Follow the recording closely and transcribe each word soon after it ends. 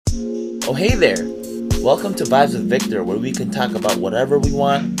Oh, hey there! Welcome to Vibes with Victor, where we can talk about whatever we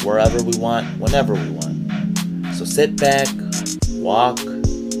want, wherever we want, whenever we want. So sit back, walk,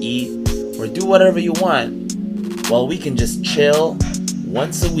 eat, or do whatever you want, while we can just chill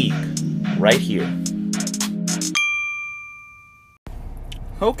once a week, right here.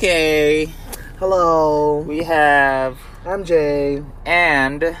 Okay, Hello, we have I'm Jay.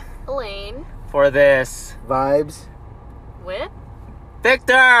 and Elaine for this Vibes. with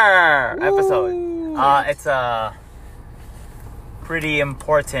Victor episode. It's a pretty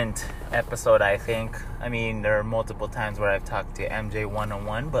important episode, I think. I mean, there are multiple times where I've talked to MJ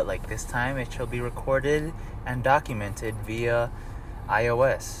one-on-one, but like this time it shall be recorded and documented via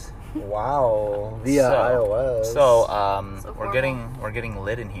iOS. Wow, via iOS. So, So we're formal. getting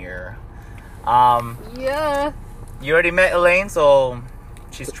lit in here. yeah. You already met Elaine, so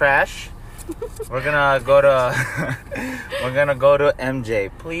she's trash. We're gonna go to MJ.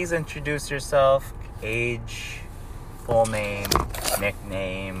 Please introduce yourself, age, full name,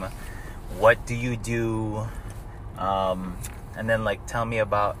 nickname, what do you do, and then like tell me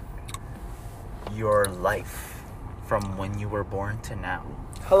about your life from when you were born to now.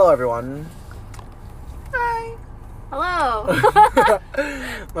 Hello, everyone. Hi. Hello.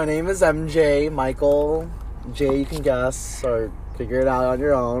 My name is MJ Michael. Jay, you can guess or figure it out on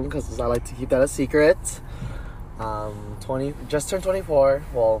your own because I like to keep that a secret. 20, just turned 24.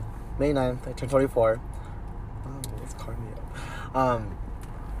 Well, May 9th, I turned 24. Let's call me up.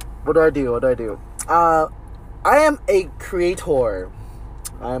 What do I do? I am a creator.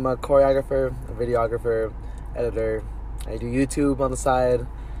 I'm a choreographer, a videographer, editor. I do YouTube on the side.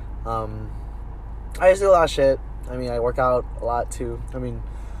 I just do a lot of shit. I mean, I work out a lot too. I mean,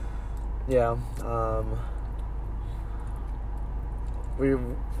 yeah. We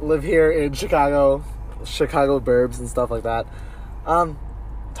live here in Chicago burbs and stuff like that.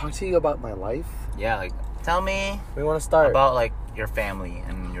 Talk to you about my life. Yeah, like tell me We want to start about like your family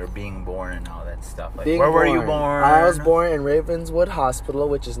and your being born and all that stuff. Like Being where were you born? I was born in Ravenswood Hospital,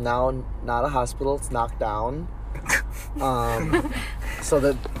 which is now not a hospital. It's knocked down. So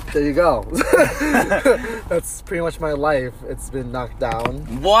that there you go. That's pretty much my life. It's been knocked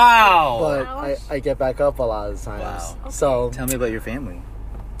down, Wow. but Ouch. I get back up a lot of the times. Wow. Okay. So Tell me about your family.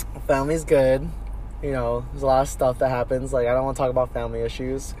 family's good. You know, there's a lot of stuff that happens. Like, I don't want to talk about family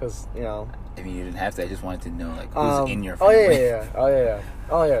issues because, you know. I mean, you didn't have to. I just wanted to know, like, who's in your Oh family. yeah.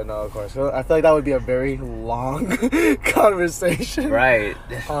 Oh yeah. No, of course. I feel like that would be a very long conversation. Right.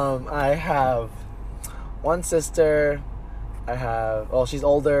 I have one sister. She's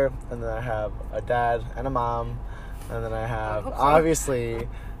older, and then I have a dad and a mom, and then I have hope so. obviously,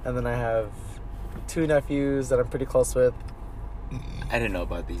 and then I have two nephews that I'm pretty close with. I didn't know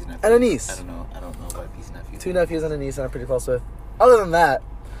about these nephews. And a niece. I don't know about these nephews. Two nephews and a niece that I'm pretty close with. Other than that,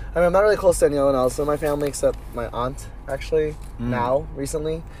 I mean, I'm not really close to anyone else in my family except my aunt, actually, now,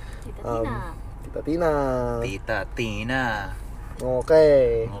 recently. Tita Tita Tina. Tita Tina.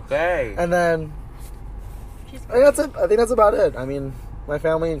 Okay. Okay. And then, She's I think that's it. I think that's about it. I mean, my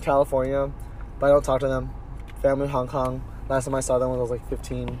family in California, but I don't talk to them. Family in Hong Kong. Last time I saw them when I was like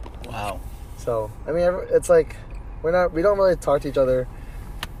 15. Wow. So, I mean, it's like, we don't really talk to each other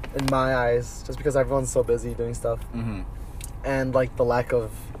in my eyes, just because everyone's so busy doing stuff. Mm-hmm. And like the lack of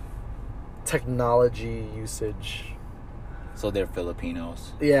technology usage. So they're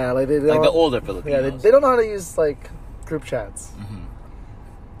Filipinos. Yeah, like they Like don't, the older yeah, Filipinos. they don't know how to use like group chats.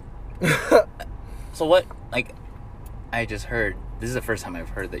 Mm-hmm. So what, like, I just heard, this is the first time I've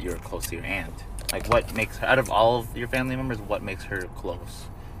heard that you're close to your aunt. Like, what makes, out of all of your family members, what makes her close?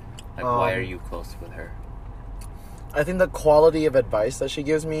 Like, why are you close with her? I think the quality of advice that she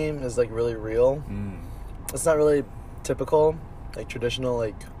gives me is like really real. It's not really typical, like traditional,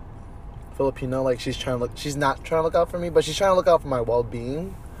 like Filipino. Like she's not trying to look out for me, but she's trying to look out for my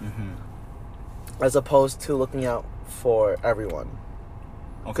well-being, as opposed to looking out for everyone.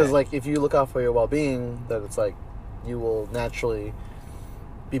 Because Okay. like if you look out for your well-being, then it's like you will naturally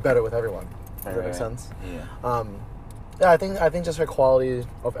be better with everyone. Does that make sense? Yeah. Yeah, I think just her quality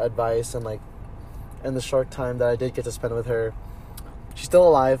of advice and like in the short time that I did get to spend with her, she's still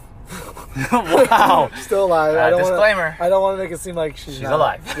alive. Wow. She's still alive. Disclaimer. I don't want to make it seem like she's not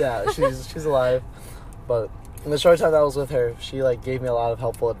alive. Yeah, she's alive. But in the short time that I was with her, she like gave me a lot of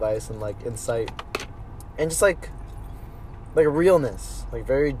helpful advice and like insight, and just like realness, like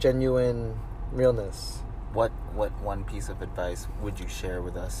very genuine realness. What one piece of advice would you share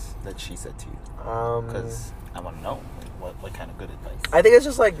with us that she said to you? Because I want to know what kind of good advice. I think it's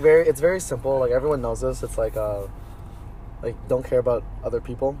just like it's very simple. Like everyone knows this. It's like don't care about other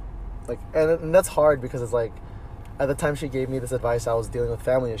people. Like and that's hard because it's like at the time she gave me this advice, I was dealing with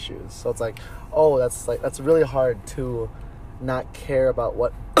family issues. So it's like, oh, that's really hard to not care about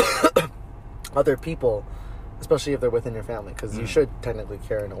what other people, especially if they're within your family, because you should technically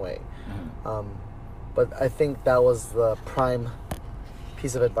care in a way. But I think that was the prime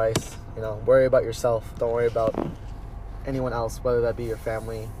piece of advice. You know, worry about yourself. Don't worry about anyone else, whether that be your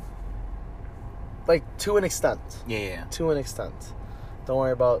family. Like, to an extent. Yeah. To an extent. Don't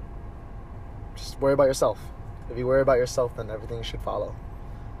worry about... Just worry about yourself. If you worry about yourself, then everything should follow.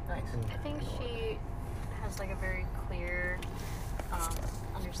 Nice. I think she has like a very clear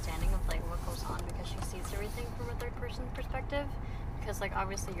understanding of like what goes on because she sees everything from a third person perspective. Because like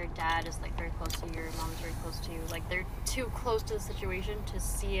obviously your dad is like very close to you, your mom's very close to you. Like they're too close to the situation to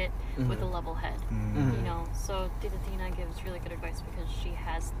see it with a level head. You know, so Tita Tina gives really good advice because she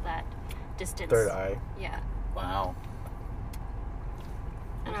has that distance. Third eye. Yeah. Wow.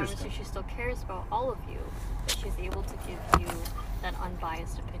 And obviously she still cares about all of you, but she's able to give you that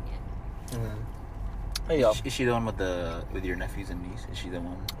unbiased opinion. There you go. Is she the one with your nephews and niece? Is she the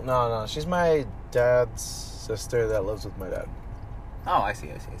one? No. She's my dad's sister that lives with my dad. Oh, I see.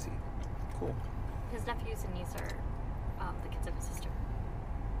 Cool. His nephews and niece are the kids of his sister.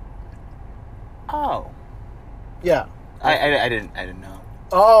 Oh. Yeah. I didn't know.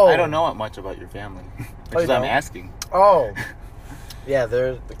 Oh. I don't know much about your family. Which is why I'm asking. Oh. Yeah,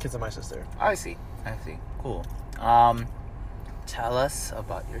 they're the kids of my sister. I see. Cool. Tell us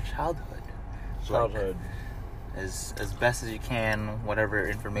about your childhood. Childhood. Like, as best as you can, whatever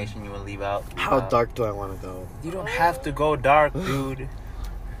information you will leave out. How dark do I want to go? You don't have to go dark, dude.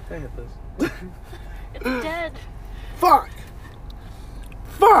 I hit this. It's dead. Fuck!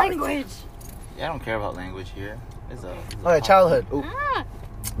 Language. Yeah, I don't care about language here. Okay, childhood. Ooh. Ah.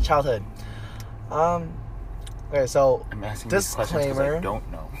 Childhood. Okay, so I'm asking these questions 'cause I don't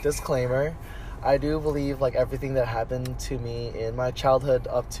know. Disclaimer. I do believe like everything that happened to me in my childhood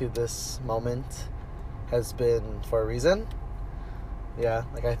up to this moment has been for a reason. Yeah,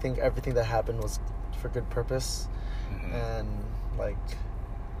 like I think everything that happened was for good purpose. And like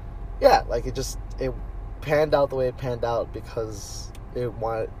yeah, like it panned out the way it panned out because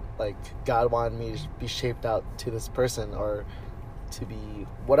God wanted me to be shaped out to this person or to be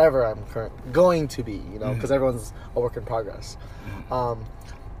whatever I'm going to be, you know, because everyone's a work in progress.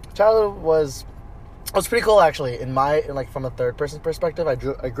 Childhood was pretty cool actually. From a third person perspective, I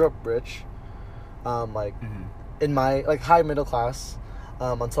grew up rich, in my high middle class,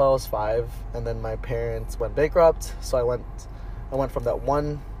 until I was 5, and then my parents went bankrupt, so I went from that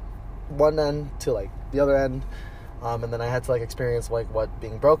one end to like the other end, and then I had to like experience like what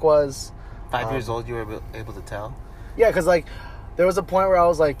being broke was. 5 years old, you were able to tell? Yeah, because like there was a point where I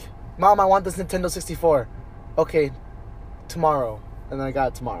was like, Mom, I want this Nintendo 64. Okay, tomorrow. And then I got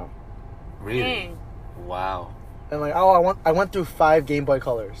it tomorrow. Really? Dang. Wow. And like, I went through 5 Game Boy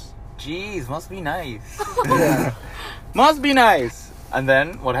Colors. Jeez, must be nice. Yeah. Must be nice. And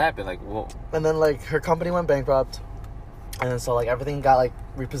then what happened? Like, whoa. And then like her company went bankrupt, and then so like everything got like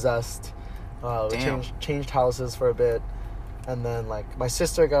repossessed. We changed houses for a bit, and then like my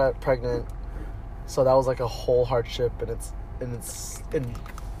sister got pregnant, so that was like a whole hardship in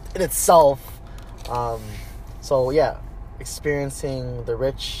itself. So yeah, experiencing the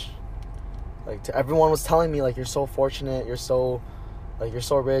rich, like everyone was telling me like you're so fortunate, you're so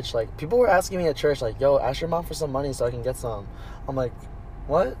rich. Like people were asking me at church like, yo, ask your mom for some money so I can get some. I'm like,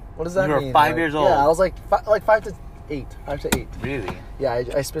 what does that mean? You were 5 years old. Yeah, I was like 5 to 8. Really? Yeah,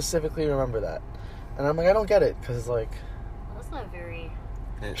 I specifically remember that, and I'm like, I don't get it because it's like Well, that's not very.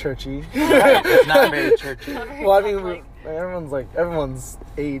 churchy. It's not very churchy. Not very Well, I mean, Catholic. everyone's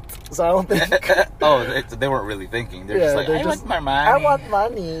 8, so I don't think. Oh, they weren't really thinking. They're just like, I want my money. I want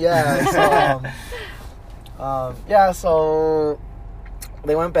money. Yeah. So, so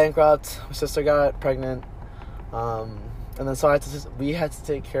they went bankrupt. My sister got pregnant, and then so we had to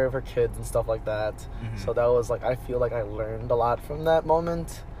take care of her kids and stuff like that. So that was like, I feel like I learned a lot from that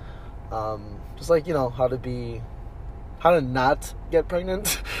moment. Just like, you know, how to not get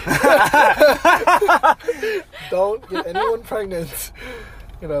pregnant. Don't get anyone pregnant.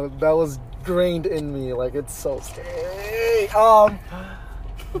 You know, that was drained in me. Like, it's so scary.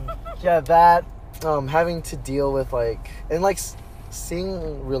 Yeah, that, having to deal with, like, and, like,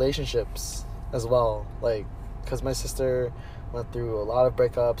 seeing relationships as well. Like, because my sister went through a lot of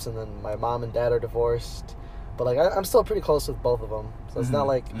breakups, and then my mom and dad are divorced. But, like, I'm still pretty close with both of them. So it's not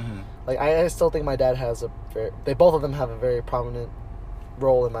like, like, I still think my dad has both of them have a very prominent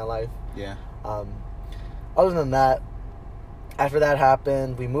role in my life. Yeah. Other than that, after that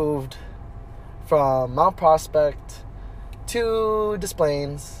happened, we moved from Mount Prospect to Des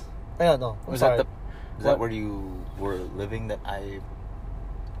Plaines. No, I'm sorry. Is that where you were living that I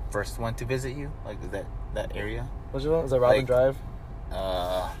first went to visit you? Like, is that area? Which one? Was that Robin Like, Drive?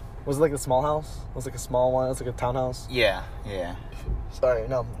 Uh, Was it like a small house? Was it like a small one? It was like a townhouse? yeah. Sorry,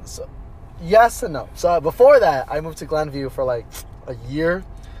 no. So, yes and no. So before that, I moved to Glenview for like a year.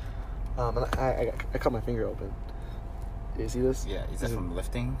 And I cut my finger open. You see this? Yeah, is that from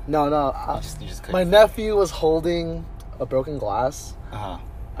lifting? No. You just cut My your finger. nephew was holding a broken glass. Uh-huh.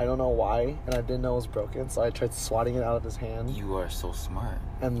 I don't know why, and I didn't know it was broken, so I tried swatting it out of his hand. You are so smart.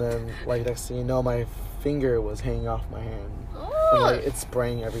 And then, like, next thing you know, my finger was hanging off my hand. And, like, it's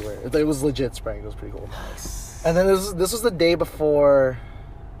spraying everywhere. It was legit spraying. It was pretty cool. Nice. And then this was the day before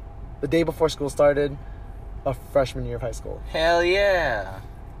school started, of freshman year of high school. Hell yeah.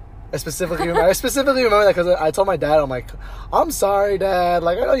 I specifically remember that because I told my dad, I'm like, I'm sorry, Dad.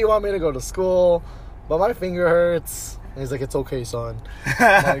 Like, I know you want me to go to school, but my finger hurts. And he's like, it's okay, son.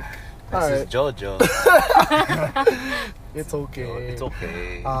 I'm like, all This right. is JoJo. It's okay. It's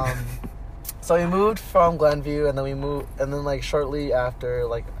okay. So we moved from Glenview, and then like shortly after,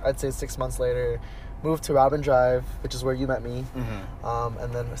 like I'd say 6 months later, moved to Robin Drive, which is where you met me. Mm-hmm.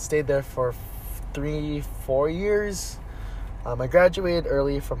 And then stayed there for 3-4 years. I graduated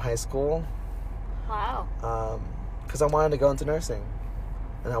early from high school. Wow. Because I wanted to go into nursing,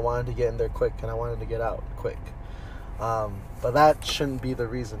 and I wanted to get in there quick, and I wanted to get out quick. But that shouldn't be the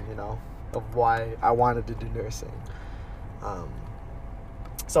reason, of why I wanted to do nursing.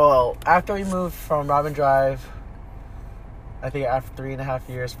 So after we moved from Robin Drive, I think after 3.5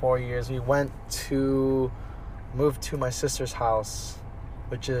 years, 4 years, we moved to my sister's house,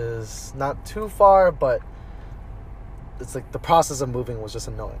 which is not too far, but it's like the process of moving was just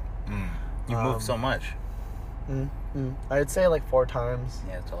annoying. You moved so much. I'd say like 4 times.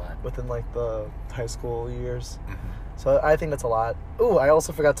 Yeah, it's a lot. Within like the high school years. Mm-hmm. So I think that's a lot. Ooh, I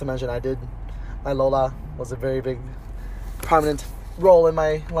also forgot to mention my Lola was a very big, prominent role in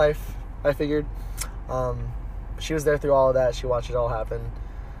my life, I figured. She was there through all of that. She watched it all happen.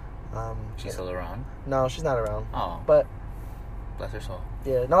 She's still around? No, she's not around. Oh. But, Bless her soul.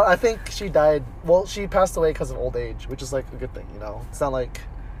 yeah, no, I think she died. Well, she passed away because of old age, which is like a good thing, It's not like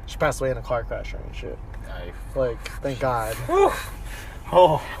she passed away in a car crash or any shit. Like, thank God.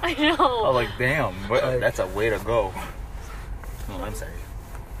 Oh. I know. Oh, like, damn. Like- That's a way to go. Oh, I'm sorry.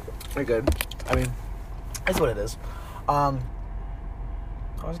 You're good. I mean, that's what it is. What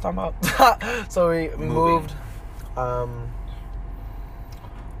was I talking about? So we Moving. moved.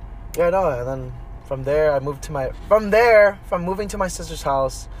 Yeah, no, and then from there I moved to from moving to my sister's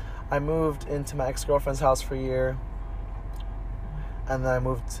house, I moved into my ex-girlfriend's house for a year. And then I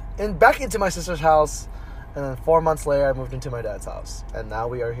moved back into my sister's house, and then 4 months later I moved into my dad's house. And now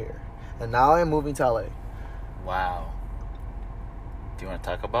we are here. And now I'm moving to LA. Wow. Do you want to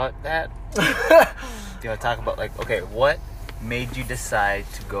talk about that? Do you want to talk about, like, okay, what made you decide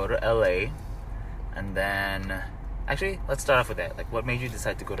to go to LA? And then, actually, let's start off with that. Like, what made you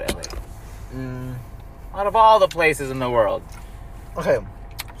decide to go to LA? Out of all the places in the world. Okay,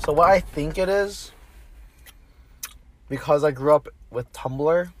 so what I think it is, because I grew up with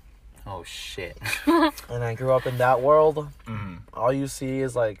Tumblr, Oh, shit. and I grew up in that world, Mm-hmm. all you see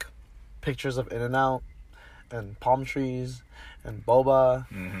is, like, pictures of In-N-Out, and palm trees, and boba,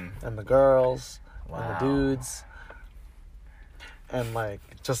 Mm-hmm. and the girls, and Wow. the dudes, and, like,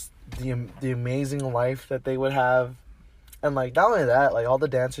 just the amazing life that they would have. And, like, not only that, like, all the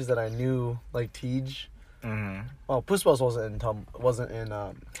dancers that I knew, like Tej. Mm-hmm. Well, Puspos wasn't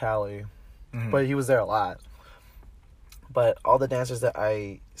in Cali, Mm-hmm. but he was there a lot. But all the dancers that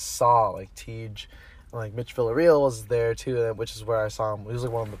I saw, like Tej, like Mitch Villarreal was there too, which is where I saw him. He was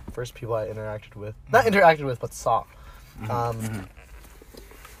like one of the first people I interacted with. Not interacted with, but saw. And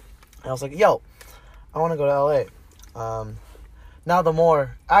I was like, yo, I want to go to LA. Now the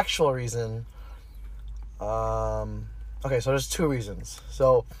more actual reason, okay, so there's 2 reasons.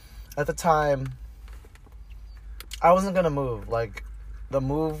 So at the time, I wasn't going to move. Like, the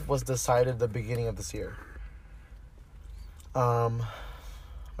move was decided the beginning of this year.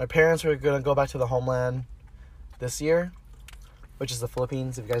 My parents were going to go back to the homeland this year, which is the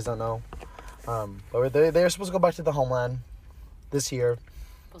Philippines, if you guys don't know. But they're supposed to go back to the homeland this year.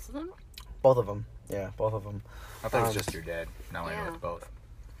 Both of them? Both of them. Yeah, both of them. I thought it was just your dad. Now I know Yeah. it's both.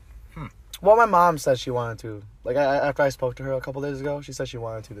 Well, my mom said she wanted to. Like, after I spoke to her a couple days ago, she said she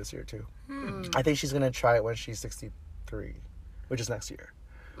wanted to this year, too. I think she's going to try it when she's 63, which is next year.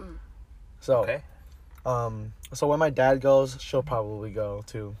 So, Okay. so when my dad goes, she'll probably go,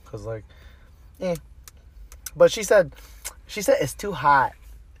 too. Because, like, But she said it's too hot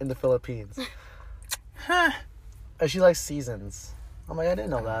in the Philippines. And she likes seasons. I'm like, I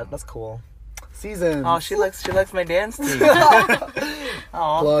didn't know that. That's cool. Seasons. Oh, she likes my dance team.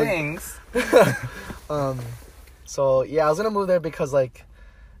 Oh, Plug. thanks. So yeah, I was gonna move there because like,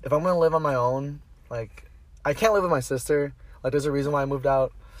 if I'm gonna live on my own, like, I can't live with my sister. Like, there's a reason why I moved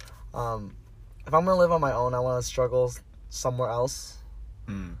out. If I'm gonna live on my own, I want to struggle somewhere else.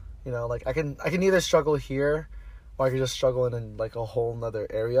 Mm. You know, like I can either struggle here, or I can just struggle in like a whole nother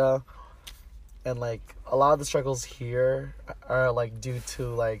area. And like a lot of the struggles here are like due to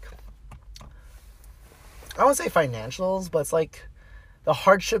like, I won't say financials, but it's like the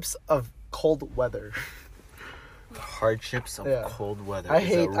hardships of cold weather. The hardships of Yeah. cold weather. I is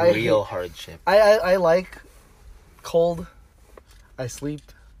hate- a I real hate- hardship. I like cold. I sleep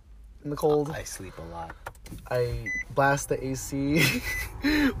in the cold. I sleep a lot. I blast the AC.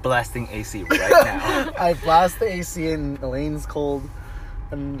 Blasting AC right now. I blast the AC and Elaine's cold.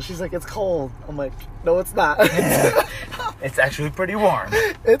 And she's like, it's cold. I'm like, no, it's not. It's actually pretty warm.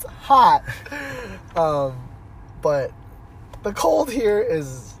 It's hot. But the cold here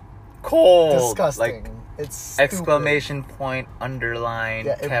is Cold. disgusting. Like It's stupid. exclamation point, underline,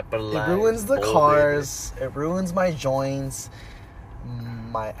 Yeah, capitalized. it ruins the bolded. cars. It ruins my joints.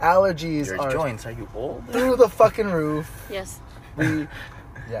 My allergies Your are joints, are you old? through the fucking roof. Yes. We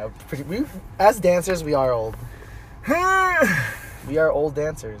as dancers, we are old. We are old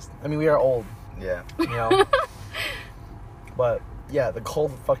dancers. I mean, we are old, Yeah. you know. But yeah, the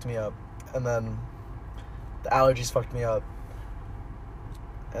cold fucked me up, and then the allergies fucked me up,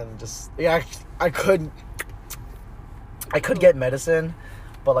 and just yeah, I could get medicine,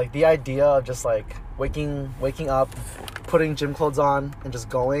 but like the idea of just like waking up, putting gym clothes on, and just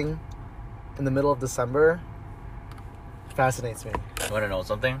going in the middle of December fascinates me. You want to know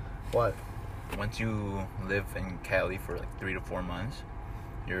something? What? Once you live in Cali for like 3 to 4 months,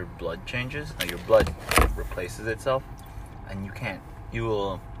 your blood changes. Like your blood replaces itself, and you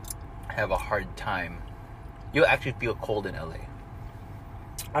will have a hard time. You'll actually feel cold in LA.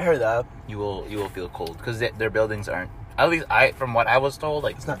 I heard that. You will feel cold because their buildings aren't. At least from what I was told,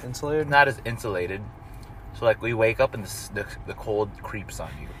 like It's not insulated. not as insulated. So like we wake up and the cold creeps on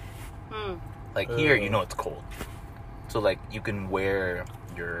you. Hmm. Like here, you know it's cold. So like you can wear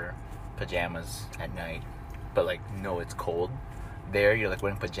your pajamas at night, but like no, it's cold. There, you're like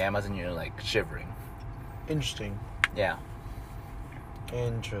wearing pajamas and you're like shivering. Interesting. Yeah.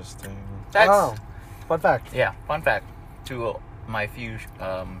 Interesting. That's- Oh, fun fact. Yeah. Fun fact to my few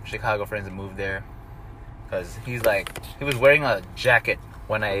Chicago friends that moved there, because he was wearing a jacket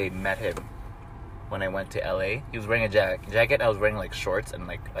when I met him. When I went to LA, he was wearing a jacket. I was wearing like shorts and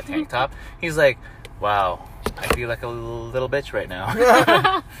like a tank top. He's like, "Wow, I feel like a little bitch right now."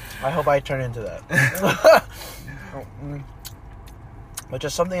 I hope I turn into that. But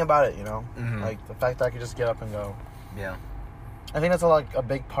just something about it, you know, Mhm. like the fact that I could just get up and go. Yeah. I think that's a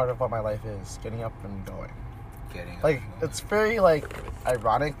big part of what my life is: getting up and going. Getting up Like and going. it's very like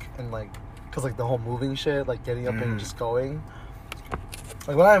ironic and like, cause like the whole moving shit, like getting up Mm. and just going.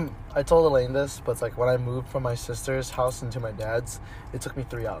 Like when I told Elaine this, but it's like when I moved from my sister's house into my dad's, it took me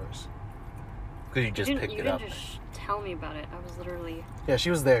 3 hours. Because you just picked you it didn't up. just tell me about it. I was literally, Yeah, she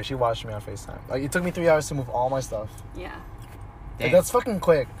was there. She watched me on FaceTime. Like it took me 3 hours to move all my stuff. yeah. Like, Dang. that's fucking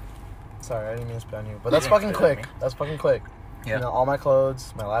quick. Sorry, I didn't mean to spit on you, but that's didn't fucking spit on quick. me. That's fucking quick. Yeah. You know, all my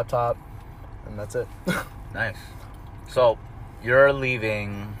clothes, my laptop, and that's it. Nice. So, you're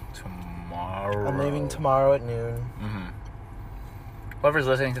leaving tomorrow. I'm leaving tomorrow at noon. Mm-hmm. Whoever's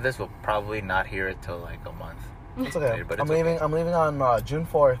listening to this will probably not hear it till like a month. It's okay. later, but I'm it's leaving. okay. I'm leaving on June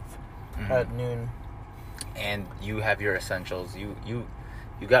 4th Mhm. at noon. And you have your essentials. You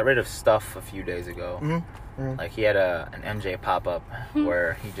got rid of stuff a few days ago. Mm-hmm. Like he had an MJ pop up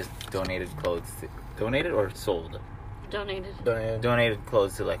where he just donated clothes. Donated or sold? Donated. Donated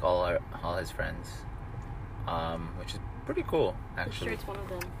clothes to like all his friends, which is pretty cool The actually. shirt's one of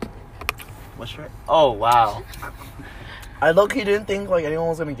them. What shirt? Oh wow! I low-key didn't think like anyone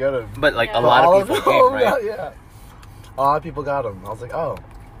was gonna get him. But like Yeah. a But lot all of people them- came, right? Yeah. A lot of people got him. I was like, oh.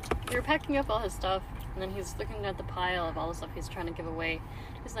 We were packing up all his stuff, and then he's looking at the pile of all the stuff he's trying to give away.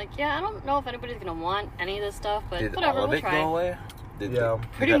 He's like, yeah, I don't know if anybody's gonna want any of this stuff, but Did whatever, all of we'll it try. go away? Did Yeah. you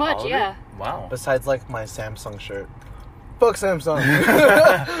Pretty got much, all of it? yeah. Wow. Besides like my Samsung shirt. Fuck Samsung.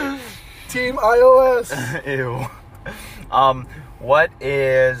 Team iOS. Ew. What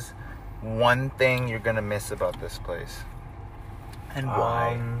is one thing you're gonna miss about this place? And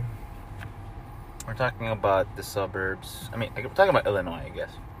why? We're talking about the suburbs. I mean, we're talking about Illinois, I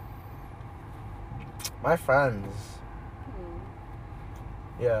guess. My friends.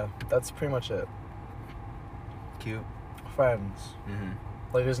 Hmm. Yeah, that's pretty much it. Cute. Friends. Mm-hmm.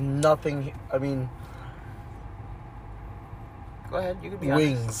 Like, there's nothing. I mean, Go ahead. You can be honest.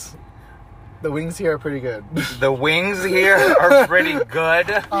 wings. The wings here are pretty good. The wings here are pretty good.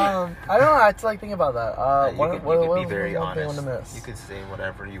 I don't know. I have to like think about that. You What could was be very one thing I honest. want to miss? You could say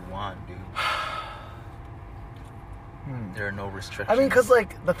whatever you want, dude. There are no restrictions. I mean, because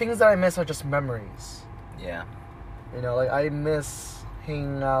like the things that I miss are just memories. Yeah. You know, like I miss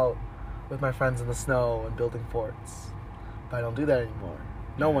hanging out with my friends in the snow and building forts. But I don't do that anymore.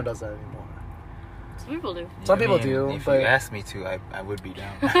 No one does that anymore. Some people do. Some I people mean, do, If but- you asked me to, I would be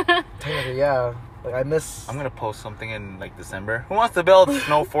down. Technically, yeah. Like I miss. I'm gonna post something in like December. Who wants to build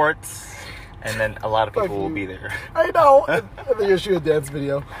snow forts? And then a lot of people Fuck will you. be there. I know. And then you shoot a dance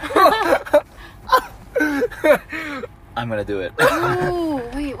video. I'm gonna do it. Oh,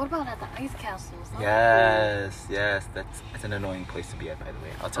 wait, what about at the ice castles? That would Yes. It's an annoying place to be at, by the way.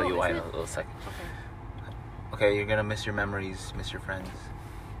 I'll tell Oh, you why is in a it? little second. be cool. Okay, you're gonna miss your memories, miss your friends.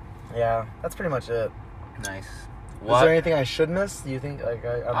 Yeah, that's pretty much it. Nice. Is there anything I should miss? Do you think like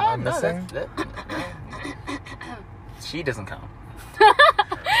I'm no, missing? no. She doesn't count.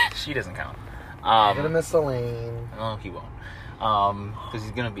 She doesn't count. I'm gonna miss Elaine. No, he won't. Because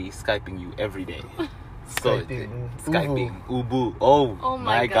he's gonna be Skyping you every day. Skyping. Skyping. Ubu. Oh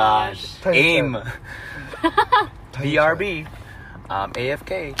my gosh. gosh. AIM. Tiny BRB.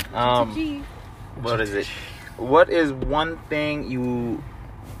 AFK. Gee. What is it? What is one thing you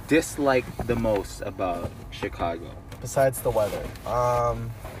dislike the most about Chicago? Besides the weather.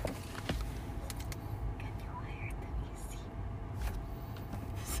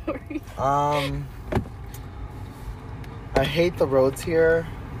 Sorry. I hate the roads here.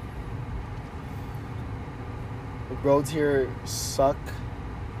 The roads here suck.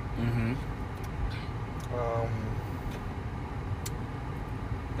 Mm-hmm. Um,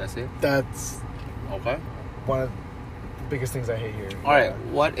 That's it? that's Okay. one of the biggest things I hate here. Alright,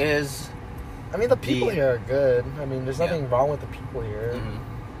 what is... I mean, the people The- here are good. I mean, there's Yeah. nothing wrong with the people here.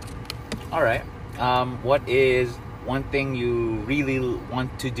 Alright. What is one thing you really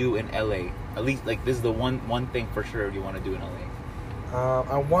want to do in LA? At least, like, this is the one thing for sure you want to do in LA.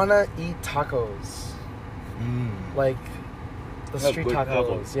 I want to eat tacos. Like, the Have street good tacos.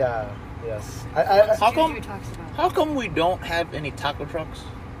 tacos. Yeah. Yes. How come- Juju talks about? How come we don't have any taco trucks?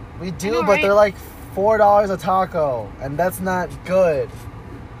 We do, I know, but right? they're like $4 a taco, and that's not good.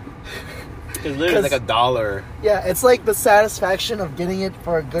 Because literally like $1. Yeah, it's like the satisfaction of getting it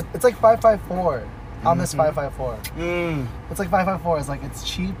for a good. It's like 554. I'll miss 554. It's like 554. It's like it's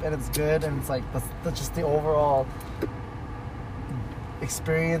cheap and it's good, and it's like that's just the overall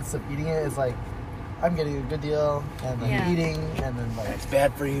experience of eating it is like I'm getting a good deal, and then Yeah. eating, and then like It's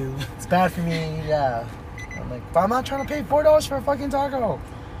bad for you. it's bad for me. Yeah, I'm like, but I'm not trying to pay $4 for a fucking taco.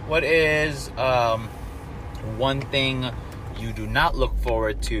 What is one thing you do not look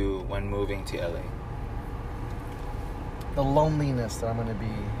forward to when moving to LA? The loneliness that I'm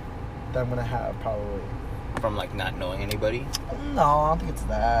gonna have probably. From like not knowing anybody? No, I don't think it's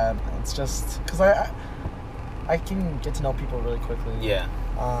that. It's just because I can get to know people really quickly. Yeah.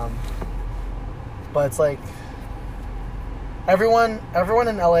 But it's like everyone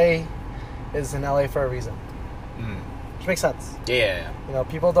in LA is in LA for a reason, which makes sense. Yeah. You know,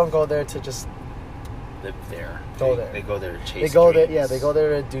 people don't go there to just Live there. Go They- there. They go there to chase they go there. dreams. Yeah, they go there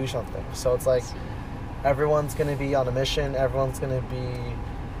to do something. So it's like everyone's gonna be on a mission. Everyone's gonna be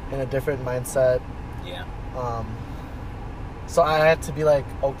in a different mindset. Yeah. So I had to be like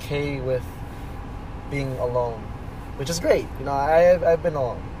okay with being alone, which is great. You know, I've been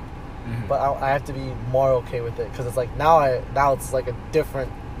alone, but I have to be more okay with it because it's like now it's like a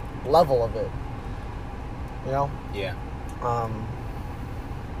different level of it. You know. Yeah.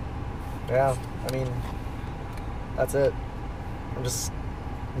 Yeah. I mean, that's it. I'm just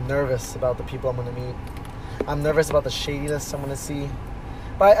nervous about the people I'm gonna meet. I'm nervous about the shadiness I'm gonna see.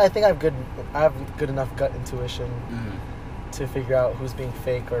 But I think I have good enough gut intuition to figure out who's being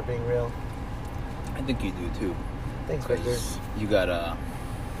fake or being real. I think you do too. Thanks, Victor. 'Cause you gotta,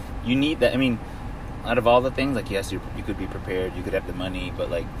 you need that. I mean, out of all the things, like yes, you could be prepared, you could have the money,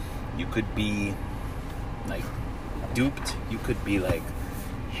 but like you could be like duped. You could be like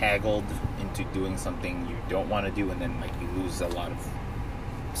haggled into doing something you don't want to do, and then like you lose a lot of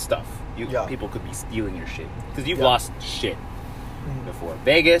stuff. Yeah. People could be stealing your shit because you've Yeah. lost shit before.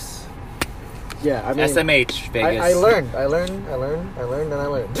 Vegas, Yeah, I mean, SMH, Vegas. I learned, and I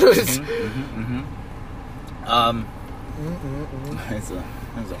learned.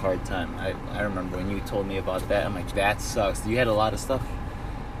 It's a hard time. I remember when you told me about that. I'm like, that sucks. You had a lot of stuff.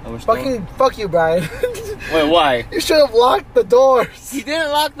 that was stolen. Fuck you, Brian. Wait, why? You should have locked the doors. He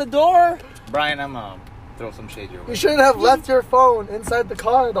didn't lock the door. Brian, I'm throw some shade your way. You shouldn't have left your phone inside the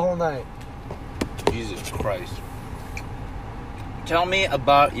car the whole night. Jesus Christ. tell me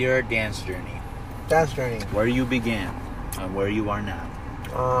about your dance journey. Dance journey. Where you began and where you are now.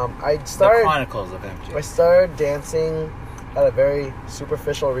 I The started. Chronicles of MJ. I started dancing at a very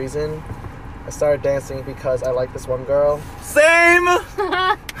superficial reason. I started dancing because I liked this one girl, Same!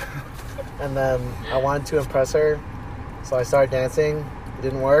 and then I wanted to impress her, so I started dancing. It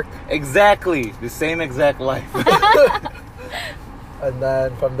didn't work, Exactly. The same exact life. and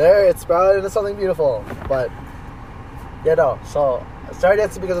then from there it sprouted into something beautiful. But yeah, no. So I started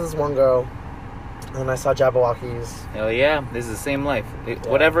dancing because of this one girl, and I saw Jabberwockies. Hell yeah. This is the same life.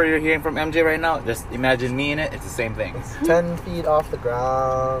 Whatever you're hearing from MJ right now, just imagine me in it. It's the same thing. 10 feet off the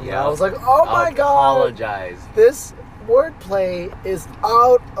ground. Yeah. I was like, oh my god, Apologize. this wordplay is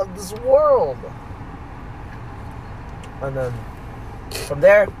out of this world. And then from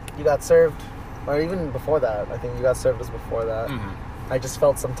there, you got served, or even before that. I think you got served just before that. Mhm. I just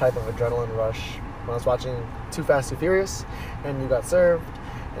felt some type of adrenaline rush when I was watching Too Fast, Too Furious, and you got served,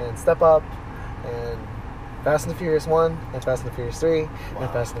 and Step Up, and Fast and the Furious 1, and Fast and the Furious 3, and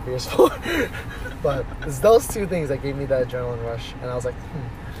Fast and the Furious 4. But it's those two things that gave me that adrenaline rush, and I was like,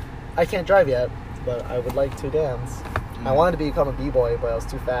 I can't drive yet, but I would like to dance. I wanted to become a b-boy, but I was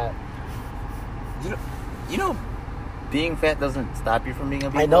too fat. You know, being fat doesn't stop you from being a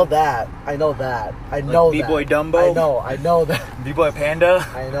b-boy. I know that. I know that. I know that. B-boy Dumbo? I know that. B-boy Panda.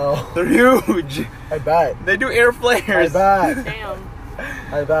 I know. They're huge. I bet. They do air I flares. bet. Damn.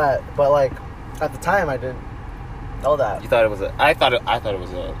 I bet. But like, at the time, I didn't know that. You thought it was a? I thought it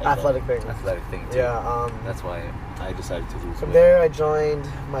was a like Athletic a thing. Athletic thing too. Yeah. That's why I decided to lose From weight. there, I joined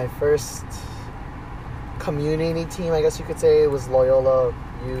my first community team, I guess you could say. It was Loyola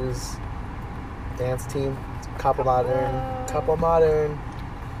U's dance team. Kappa Modern.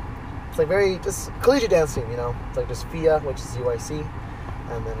 It's like very just collegiate dance team, you know. It's like there's FIA, which is UIC,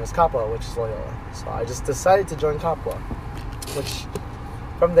 and then there's Kappa, which is Loyola. So I just decided to join Kappa, which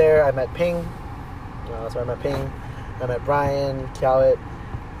from there I met Ping. That's where I met Ping. I met Brian, Kiawit,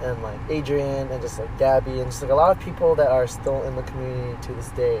 and like Adrian, and just like Gabby, and just like a lot of people that are still in the community to this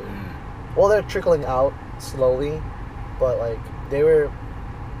day. Well, they're trickling out slowly, but like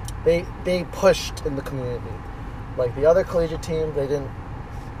they pushed in the community. Like the other collegiate team, they didn't.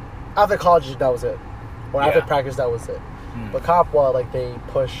 After college, that was it, or after Yeah. practice, that was it. But Kapwa, like they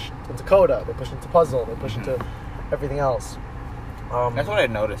pushed into Coda, they pushed into Puzzle, they pushed into everything else. That's what I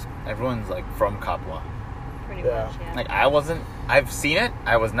noticed. Everyone's like from Kapwa. Pretty Yeah. much, yeah. Like I wasn't. I've seen it.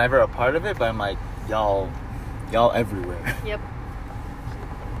 I was never a part of it, but I'm like y'all everywhere. Yep.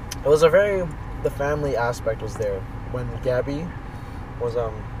 It was the family aspect was there when Gabby was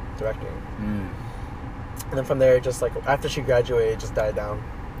directing, and then from there, just like after she graduated, it just died down.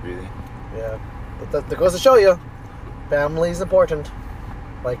 Really? Yeah, but that goes to show you, family is important.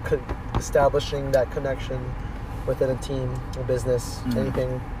 Like establishing that connection within a team, a business,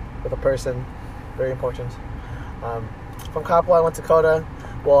 anything with a person, very important. From Kapwa, I went to Coda.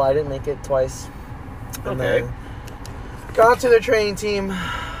 Well, I didn't make it twice. And Okay. then got to their training team.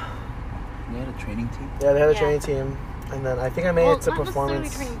 You had a training team? Yeah, they had a Yeah. training team. And then I think I made Well, it to not performance.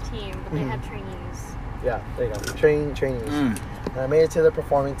 necessarily training team, but they had trainees. Yeah, there you go. Trainees. And I made it to the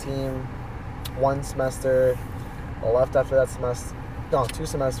performing team one semester. I left after that semester. No, 2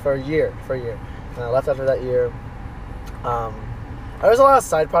 semesters for a year. And I left after that year. There was a lot of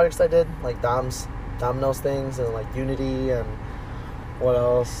side projects I did, like Domino's things, and like Unity, and what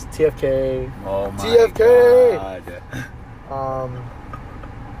else? TFK. Oh my TFK! god.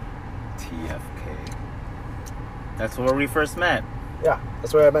 TFK. That's where we first met. Yeah,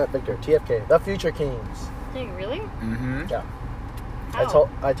 that's where I met Victor. TFK, the Future Kings. Dang, really? Mm-hmm. Yeah. How?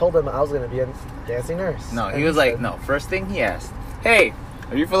 I told him I was gonna be a dancing nurse. No, And he was like, said, no. First thing he asked, "Hey,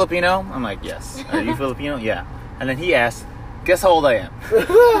 are you Filipino?" I'm like, "Yes." "Are you Filipino?" "Yeah." And then he asked, "Guess how old I am?"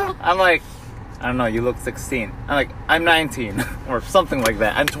 I'm like, "I don't know. You look 16." I'm like, "I'm 19," or something like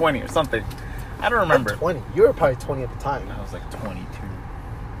that. "I'm 20," or something. I don't remember. 20. You were probably 20 at the time. I was like 22.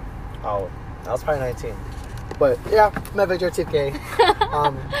 Oh, I was probably 19. But yeah, met Victor at TFK.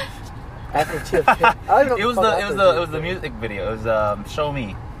 After TFK, I don't know. It was the music video. It was Show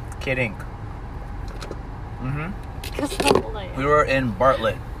Me, Kid Ink. Because how old I am. We were in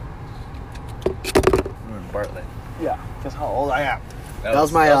Bartlett. Yeah, because how old I am. That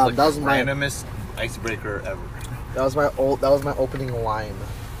was my, the that was my- randomest icebreaker ever. That was my opening line.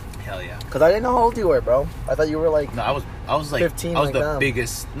 Hell yeah. Cause I didn't know how old you were, bro. I thought you were like No, I was like 15 I was like the them.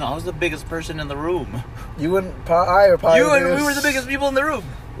 biggest. No, I was the biggest person in the room. you and I were probably. You the and we biggest- were the biggest people in the room.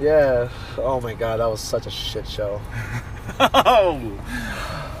 Yeah. Oh my god, that was such a shit show. Oh.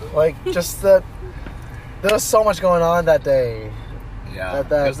 Like just that. There was so much going on that day. Yeah. At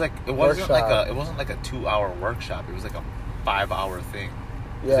that it was like it wasn't workshop. like a 2-hour workshop. It was like a 5-hour thing.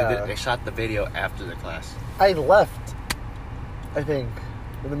 Yeah. So they shot the video after the class. I left, I think,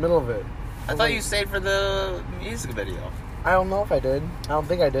 in the middle of it. I thought you stayed for the music video. I don't know if I did. I don't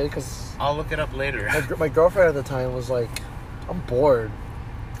think I did, because I'll look it up later. my girlfriend at the time was like, I'm bored.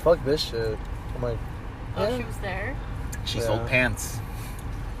 Fuck this shit. I'm like, Oh, yeah. she was there? She Yeah. sold pants.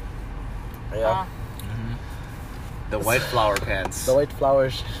 Yeah. The white flower pants. The white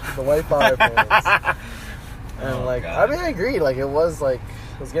flowers. The white flower pants. And Oh, like, God. I mean, I agree. Like, it was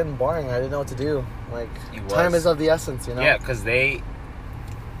getting boring. I didn't know what to do. Like, It time was. is of the essence, you know? Yeah, because they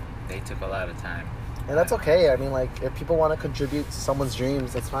took a lot of time. And that's okay. I mean, like, if people want to contribute to someone's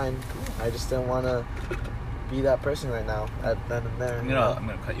dreams, that's fine. I just didn't want to be that person right now, at then and there. I'm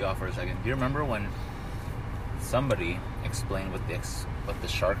gonna cut you off for a second. Do you remember when somebody explained what the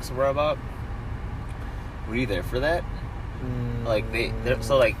sharks were about? Were you there for that? Like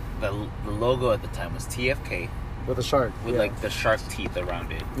so like the logo at the time was TFK With a shark. with yeah. like the shark teeth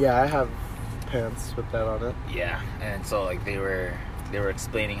around it. Yeah, I have pants with that on it. Yeah, and so like they were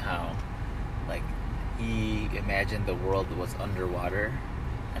explaining how like he imagined the world was underwater,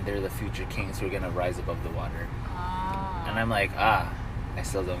 and they're the future kings who are gonna rise above the water. Ah. And I'm like, I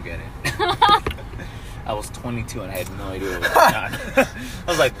still don't get it. I was 22 and I had no idea what was going on. I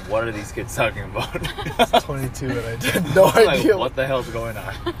was like, what are these kids talking about? 22 and I had no I'm idea. like, what the hell's going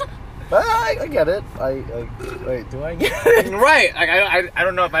on? I get it. Wait, do I get it? Right. Like, I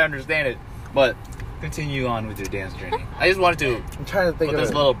don't know if I understand it, but continue on with your dance journey. I just wanted to I'm trying to think put of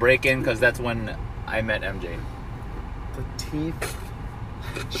this it. little break in because that's when I met MJ. The teeth.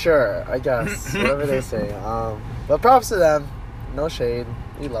 Sure, I guess. Whatever they say. But props to them. No shade.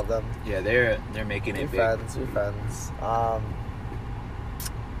 We love them. Yeah, they're making We're it big. friends. We're friends.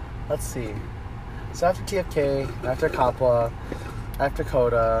 Let's see. So after TFK, after Kappa, after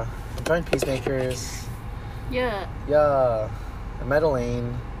Coda, I joined Peacemakers. Yeah. Yeah. I met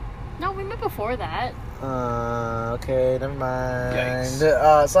Elaine. No, we met before that. Okay, never mind.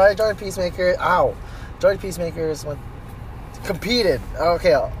 Yikes. So I joined Peacemakers. Joined Peacemakers. Competed.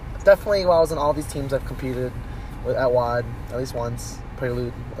 Okay, definitely while I was in all these teams, I've competed at WAD at least once.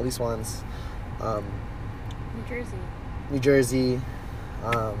 Prelude at least once. New Jersey. New Jersey.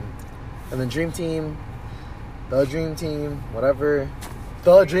 And then Dream Team. The Dream Team. Whatever.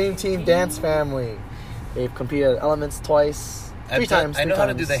 The Dream Team Dance Family. They've competed at Elements twice. Three times. I know how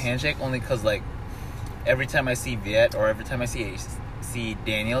to do the handshake only because like every time I see Viet or every time I see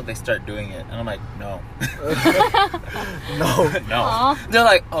Daniel, they start doing it, and I'm like, no, No. no. Aw. They're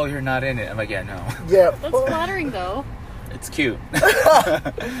like, oh, you're not in it. I'm like, yeah, no. Yeah. That's flattering, though. It's cute.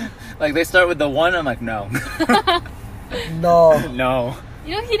 Like they start with the one. I'm like, no, No. no.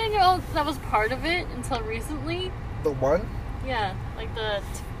 You know, he didn't know that was part of it until recently. The one? Yeah, like the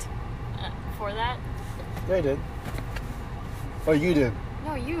before that. Yeah, I did. Oh, you did.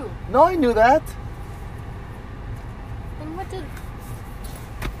 No, you. No, I knew that. Then what did?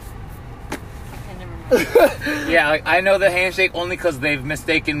 Okay, never mind. Yeah, like, I know the handshake only because they've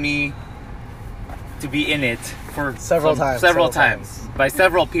mistaken me to be in it for Several times. Several times. By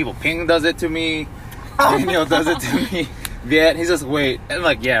several people. Ping does it to me. Daniel does it to me. Viet, he's just wait. And I'm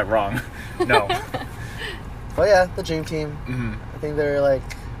like, yeah, wrong. No. But yeah, the Dream Team. Hmm. I think they're like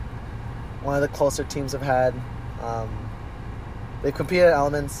one of the closer teams I've had. They've competed at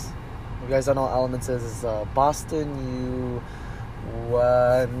Elements. If you guys don't know what Elements is, it's Boston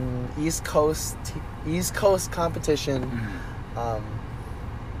East Coast competition.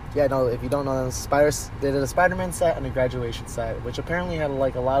 Yeah, no, if you don't know, they did a Spider-Man set and a graduation set, which apparently had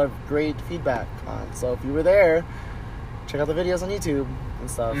like a lot of great feedback on. So if you were there, check out the videos on YouTube and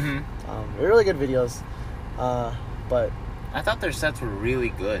stuff. They're really good videos. But I thought their sets were really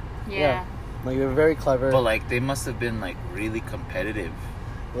good. Yeah. like they were very clever. But like they must have been like really competitive.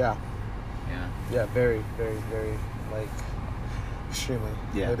 Yeah. Yeah. Yeah, very, very, very, like, extremely.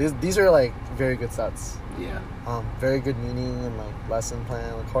 Yeah. Like, these are, like, very good sets. Yeah. Very good meaning and, like, lesson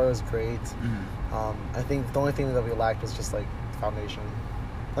plan. The choreo was great. I think the only thing that we lacked was just, like, foundation.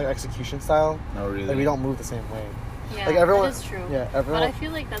 Like, execution style. No, really. Like, we don't move the same way. Yeah, Like, everyone- that is true. yeah, everyone- But I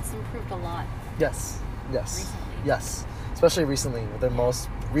feel like that's improved a lot Yes. recently. Yes. Especially recently with their most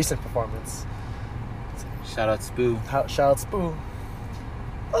recent performance. Shout out Spoo. Shout out Spoo.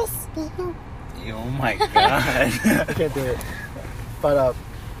 Oh, Spoo. Oh my god. I can't do it. But,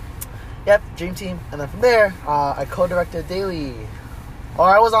 yep, Dream Team. And then from there, I co-directed Daily. Or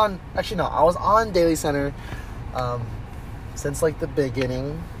I was on Daily Center since, like, the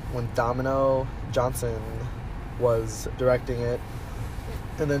beginning when Domino Johnson was directing it.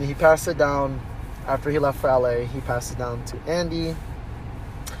 And then he passed it down, after he left for LA, he passed it down to Andy,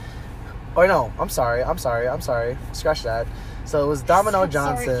 Or no, I'm sorry. Scratch that. So it was Domino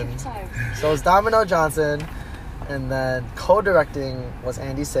Johnson. So it was Domino Johnson, and then co-directing was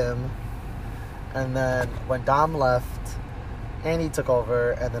Andy Sim, and then when Dom left, Andy took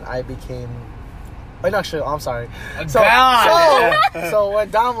over, and then I became. Wait, no, actually, I'm sorry. So when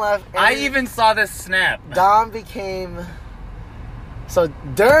Dom left, I even saw this snap. Dom became. So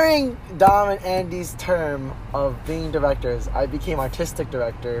during Dom and Andy's term of being directors, I became artistic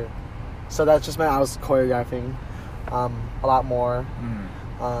director. So that just meant I was choreographing a lot more.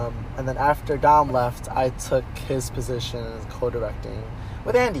 And then after Dom left, I took his position as co-directing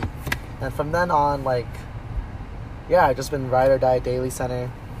with Andy. And from then on, like, yeah, I've just been Ride or Die Daily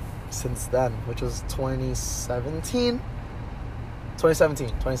Center since then, which was 2017.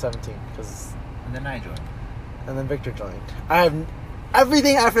 2017, because... And then I joined. And then Victor joined.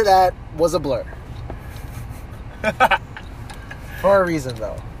 Everything after that was a blur. For a reason,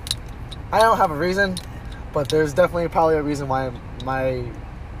 though. I don't have a reason, but there's definitely probably a reason why my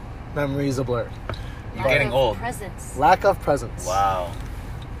memory is a blur. You're getting old. Lack of presence. Wow.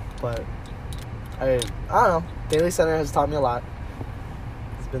 But I don't know. Daily Center has taught me a lot.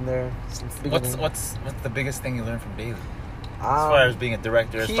 It's been there since the beginning. What's the biggest thing you learned from Daily? As far as being a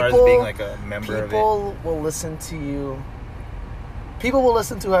director, as far as being like a member of it. People will listen to you. People will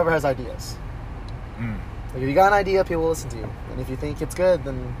listen to whoever has ideas. Like if you got an idea, people will listen to you. And if you think it's good,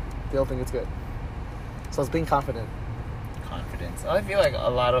 then they'll think it's good. So it's being confident. Confidence. I feel like a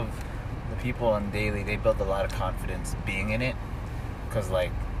lot of the people on Daily, they build a lot of confidence being in it. Because,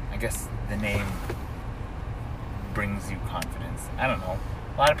 like, I guess the name brings you confidence. I don't know.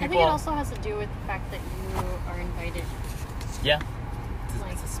 A lot of people... I think it also has to do with the fact that you are invited. Yeah.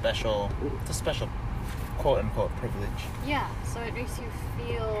 It's a special quote-unquote privilege. Yeah, so it makes you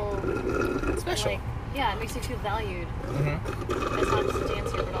feel... Special. Like, yeah, it makes you feel valued. Mm-hmm. As not just a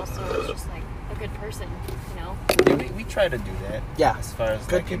dancer, but also as just, like, a good person, you know? Yeah, we try to do that. Yeah. As far as,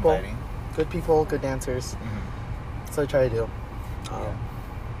 good like, people. inviting. Good people, good dancers. Mm-hmm. That's what I try to do. Yeah.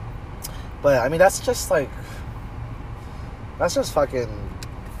 But, I mean, that's just, like... That's just fucking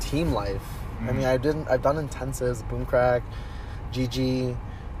team life. I mean, I've done intensives, Boomcrack, GG.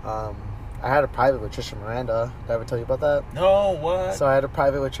 I had a private with Trisha Miranda. Did I ever tell you about that? No, what? So I had a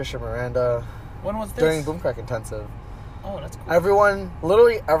private with Trisha Miranda. When was this? During Boomcrack Intensive. Oh, that's cool.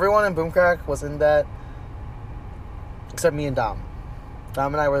 Literally everyone in Boomcrack was in that, except me and Dom.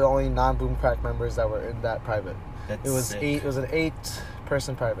 Dom and I were the only non-Boomcrack members that were in that private. That's It was sick. It was an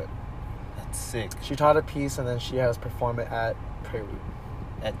 8-person private. That's sick. She taught a piece and then she had us perform it at Prelude.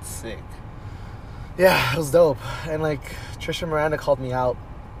 That's sick. Yeah, it was dope. And like Trisha Miranda called me out.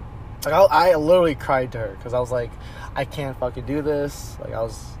 Like I literally cried to her because I was like, I can't fucking do this. Like I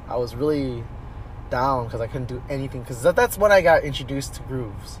was really down because I couldn't do anything because that's when I got introduced to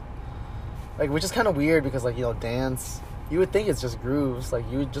grooves. Like which is kind of weird because like, you know, dance, you would think it's just grooves, like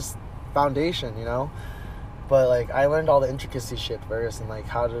you would just foundation, you know. But like I learned all the intricacy shit first and like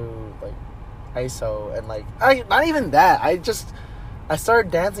how to like ISO and like not even that. I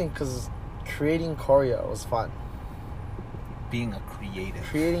started dancing because creating choreo was fun. Being a creative.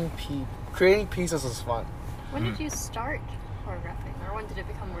 Creating pieces was fun. When did you start choreographing, or when did it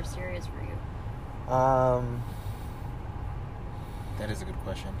become more serious for you? That is a good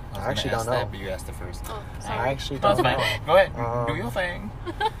question. I actually gonna don't ask know. That, but you asked it first. Oh, I sorry. actually That's don't fine. know. Go ahead. Do your thing.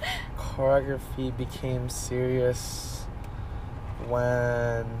 Choreography became serious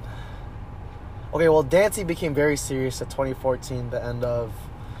when... Okay, well, dancing became very serious at 2014, the end of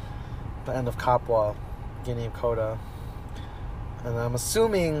Kapwa, beginning of Coda. And I'm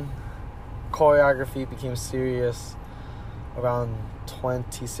assuming choreography became serious around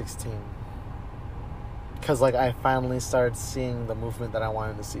 2016. Because, like, I finally started seeing the movement that I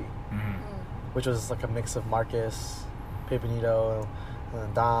wanted to see. Which was, like, a mix of Marcus, Pepanito, and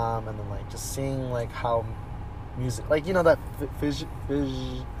then Dom, and then, like, just seeing, like, how music... Like, you know that Frizzen.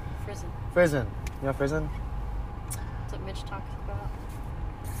 Frizzen. You know Frizzen? That's what Mitch talks about.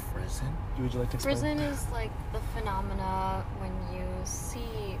 Frizzen? Would you like to explain? Frizzen is like the phenomena when you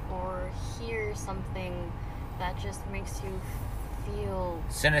see or hear something that just makes you feel...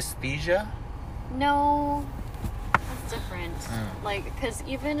 Synesthesia? No, that's different. Like, because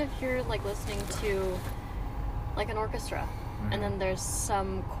even if you're like listening to like an orchestra, and then there's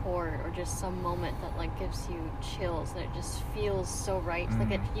some chord or just some moment that like gives you chills, that it just feels so right.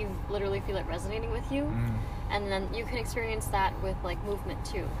 Like you literally feel it resonating with you, and then you can experience that with like movement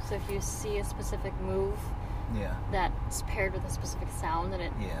too. So if you see a specific move, that's paired with a specific sound, and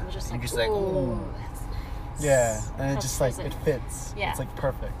it was just like, ooh, that's nice. Yeah, and it That's just like Frizzen. it fits. Yeah. It's like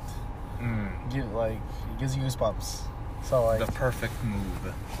perfect. It gives you goosebumps. So like The perfect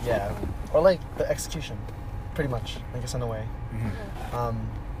move. yeah, or like the execution, pretty much, I guess in a way. Mm-hmm.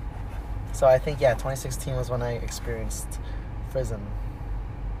 So I think 2016 was when I experienced Frism,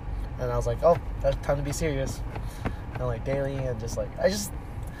 and I was like, oh, that's time to be serious. And like daily, and just like I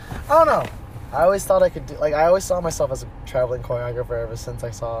don't know. I always thought I could do, like I always saw myself as a traveling choreographer ever since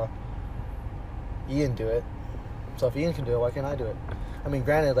I saw Ian do it. So if Ian can do it, why can't I do it? I mean,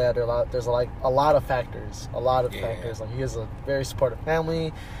 granted, there's like a lot of factors. Like he has a very supportive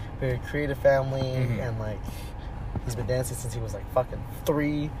family, very creative family, and like he's been dancing since he was like fucking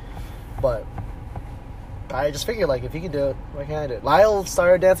 3. But I just figured, like, if he can do it, why can't I do it? Lyle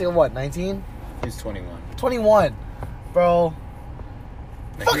started dancing at what, 19? He's 21. 21. Bro.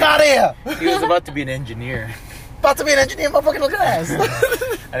 Like, Fuck out of here! He was about to be an engineer. About to be an engineer, motherfucking look at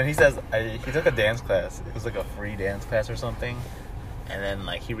ass. And he says, he took a dance class. It was like a free dance class or something. And then,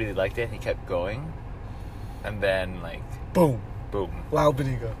 like, he really liked it. He kept going. And then, like... Boom. Lyle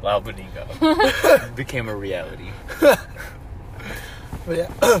Benigno. became a reality. But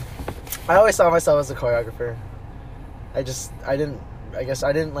yeah. I always saw myself as a choreographer. I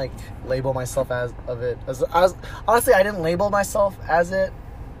didn't like label myself honestly, I didn't label myself as a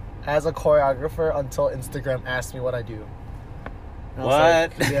choreographer until Instagram asked me what I do. And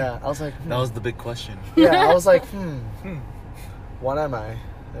I was like, That was the big question. Yeah, I was like, what am I?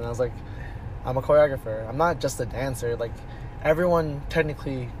 And I was like, I'm a choreographer. I'm not just a dancer. Like, everyone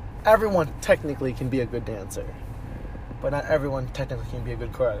technically can be a good dancer, but not everyone technically can be a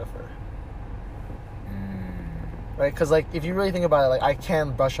good choreographer. Right? Because, like, if you really think about it, like, I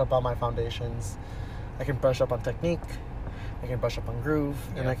can brush up on my foundations. I can brush up on technique. I can brush up on groove.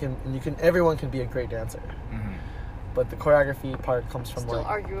 Yeah. And everyone can be a great dancer. Mm-hmm. But the choreography part comes from, Still like...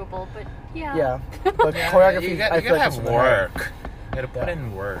 arguable, but yeah. Yeah. But choreography, You gotta have work. You gotta put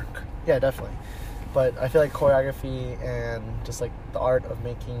in work. Yeah, definitely. But I feel like choreography and just, like, the art of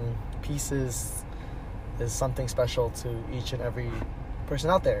making pieces is something special to each and every person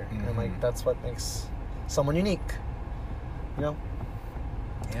out there. Mm-hmm. And, like, that's what makes someone unique. You know?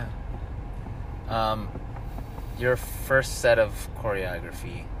 Yeah. Your first set of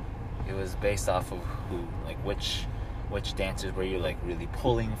choreography, it was based off of who? Like, which dancers were you, like, really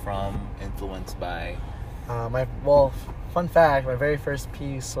pulling from, influenced by? Fun fact, my very first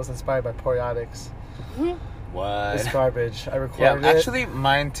piece was inspired by Poriotics. What? It's garbage. I recorded it. Actually,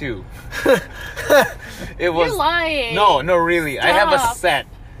 mine too. It was. You're lying. No, really. I have a Stop. set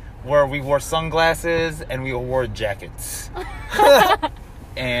where we wore sunglasses and we wore jackets.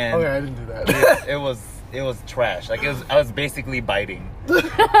 And Okay, I didn't do that. it was trash. Like, I was basically biting.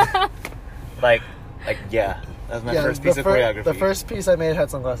 like yeah. That was my first piece of choreography. The first piece I made had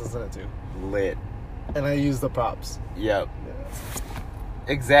sunglasses in it too. Lit. And I used the props. Yep.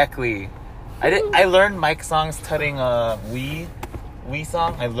 Exactly. I learned Mike Song's tutting a Wii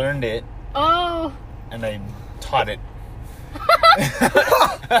song. I learned it Oh. and I taught it.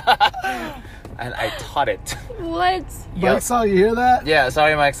 And I taught it. What? Yep. Mike Song, you hear that? Yeah,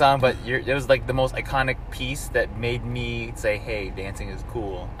 sorry Mike Song, but it was like the most iconic piece that made me say, hey, dancing is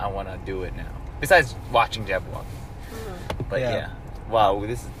cool. I want to do it now. Besides watching Jab Walk. But yeah. Wow,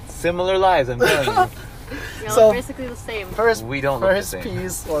 this is similar lives, I'm telling you. You know, So- basically the same. We don't look the First same.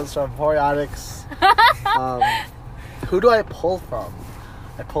 piece was from Poriotics. Who do I pull from?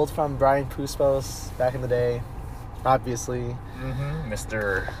 I pulled from Brian Puspos back in the day, obviously.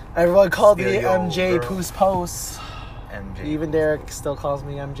 Mr. Everyone called me Steal your MJ girl. Puspos. MJ. Even Derek still calls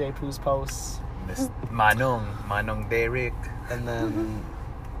me MJ Puspos. Miss Manong Derek. And then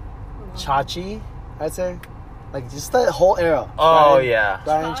Chachi, I'd say. Like, just that whole era. Oh, Brian- yeah.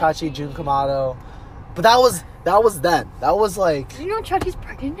 Brian, Chachi, Jun Kamado. But that was then. That was like... Do you know Chachi's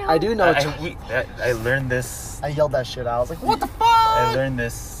pregnant now? I do know. I learned this. I yelled that shit out. I was like, what the fuck? I learned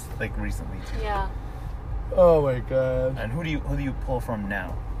this like recently too. Yeah. Oh my god. And who do you pull from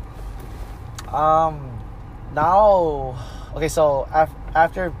now? Now, okay, so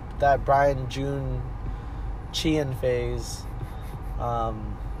after that Brian June Chian phase, I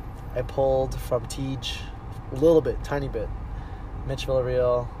pulled from Tej a little bit, tiny bit. Mitch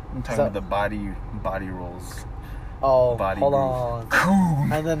Villarreal. I'm talking about the body rolls. Oh, body hold groove. on.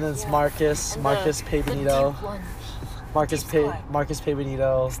 Cool. And then there's Yeah. Marcus And Pay the Benito. deep lunge. Marcus Pay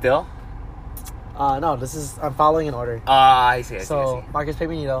Benito. Still? No, I'm following in order. I see. So Marcus Pay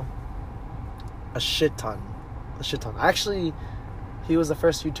Benito, a shit ton. Actually, he was the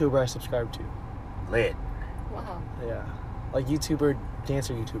first YouTuber I subscribed to. Lit. Wow. Yeah, like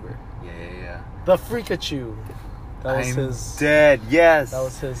dancer YouTuber. Yeah. The Freakachu. That was I'm his. dead. Yes. That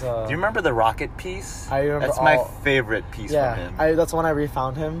was his. Do you remember the rocket piece? I remember That's my all- favorite piece from him. Yeah, that's when I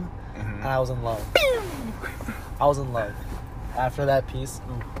refound him, Mhm. and I was in love. I was in love. After that piece,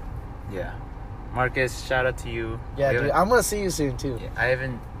 Yeah. Marcus, shout out to you. yeah, We dude, haven't- I'm gonna see you soon too. yeah, I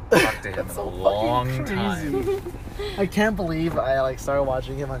haven't talked to him in That's a so fucking long crazy. time. I can't believe I like started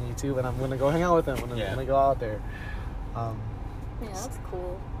watching him on YouTube, and I'm gonna go hang out with him when I'm Yeah. gonna go out there. Yeah, that's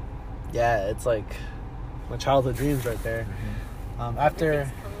cool. Yeah, it's like my childhood dreams right there. After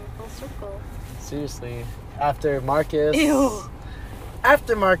Everything's coming full circle. seriously, after Marcus, Ew.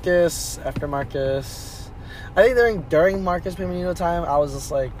 after Marcus, I think during Marcus Pimenino time, I was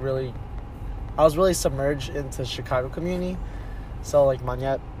just like really submerged into Chicago community. So like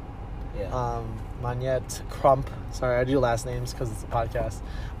Manette, Yeah. Manette Crump. Sorry, I do last names because it's a podcast.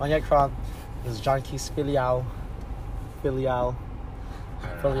 Manette Crump. There's John Keys Filial, I don't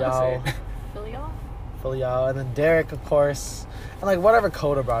know how to say it. Filial? and then Derek, of course, and like whatever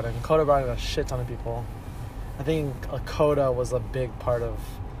Coda brought in. Coda brought in a shit ton of people. I think Coda was a big part of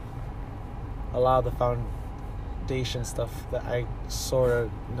a lot of the foundation stuff that I sort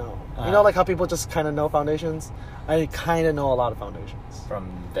of know. You know, like how people just kind of know foundations? I kind of know a lot of foundations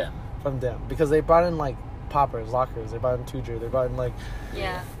From them. from them because they brought in like poppers, lockers, they brought in Tujer, they brought in like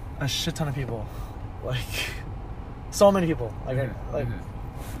Yeah. a shit ton of people. Like, so many people. Like, Mhm, like, mhm.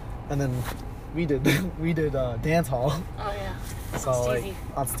 and then we did dance hall. Oh, yeah. So Steezy. like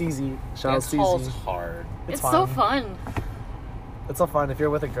on Steezy, shout out Dance hall's Steezy. hard. It's so fun. It's so fun. If you're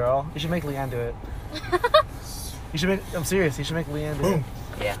with a girl, you should make Leanne do it. You should make. I'm serious. You should make Leanne do it.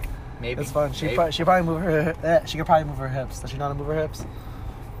 Yeah. Maybe. It's fun. She Maybe. probably move her. She could probably move her hips. Does she know how to move her hips?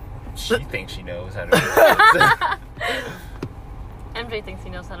 She thinks she knows how to do it. MJ thinks he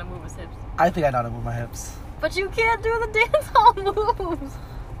knows how to move his hips. I think I know how to move my hips. But you can't do the dance hall moves.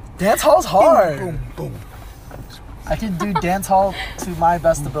 Dance hall's hard. Boom, boom. I can do dance hall to my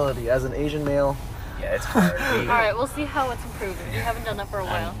best ability as an Asian male. Yeah, it's hard. Alright, we'll see how it's improving. We haven't done that for a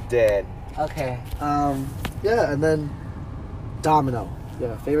while. I'm dead. Okay. Yeah, and then Domino.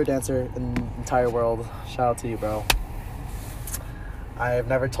 Yeah, favorite dancer in the entire world. Shout out to you, bro. I've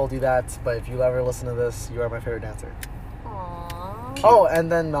never told you that, but if you ever listen to this, you are my favorite dancer. Aww. Oh,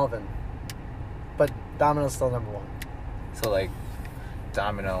 and then Melvin. But Domino's still number one. So like,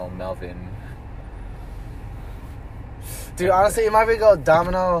 Domino, Melvin. Dude, honestly, it might be go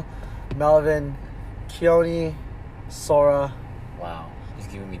Domino, Melvin, Keone, Sora, Wow. He's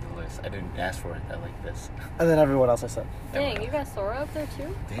giving me the list. I didn't ask for it that like this. and then everyone else I said. Dang, you got Sora up there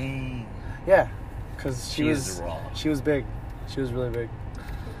too? Dang. Yeah, because She is raw. She was big. She was really big.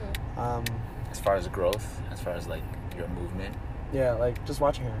 Mm-hmm. As far as growth, as far as like your movement. Yeah, like just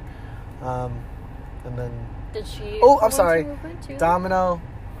watching her. And then Did she? Oh, I'm influence sorry. your movement too? Domino.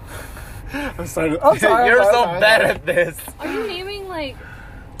 I'm sorry. I'm sorry. You're I'm so sorry. bad at this. Are you naming like?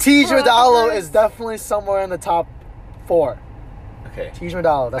 Tej Radalo choreographers? is definitely somewhere in the top 4. Okay. Tej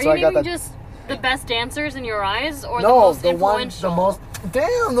Radalo. That's Are why I you got naming that. just the best dancers in your eyes, or the No, most the one, influential? the most.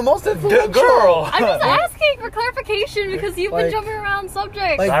 Damn, the most influential. Girl. I'm just asking for clarification because you've been Like- jumping around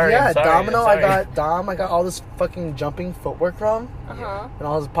subjects. Like Sorry, yeah, I'm sorry, Domino. I'm sorry. I got all this fucking jumping footwork from, Uh-huh. and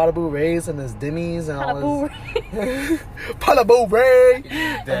all his Pataboo Rays and his Dimmies and all Pataboo. his Pataboo Ray, and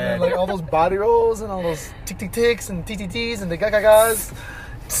then Dead. like all those body rolls and all those tick tick ticks and TTTs and the gagagas,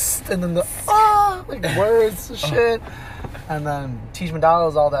 and then the like words and shit, and then Tej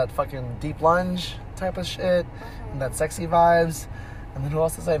Madalo's all that fucking deep lunge type of shit, and that sexy vibes, and then who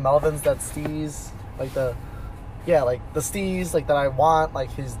else to say? Melvin's that steez, like the steez like that I want,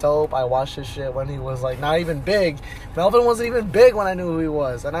 like he's dope. I watched his shit when he was like not even big. Melvin wasn't even big when I knew who he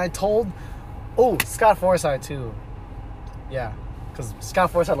was, and I told, Scott Forsythe too. Yeah, because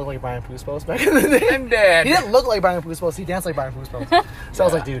Scott Forsythe looked like Brian Puspos back in the day. I'm dead. He didn't look like Brian Puspos. He danced like Brian Puspos. So I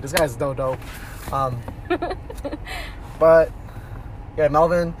was like, dude, this guy's dope. But yeah,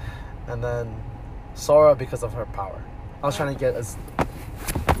 Melvin, and then Sora because of her power. I was trying to get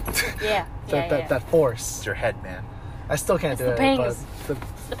Yeah. that force. It's your head, man. I still can't It's do the it, bangs. but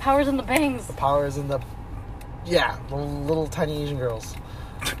The powers in the bangs. the power is in the little tiny Asian girls.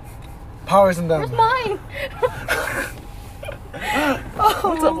 Powers in them. Where's mine?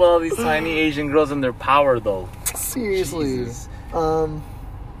 What's up with all these tiny Asian girls and their power, though? Seriously. Jesus.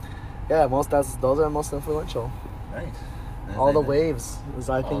 Yeah, those are most influential. Nice. All the waves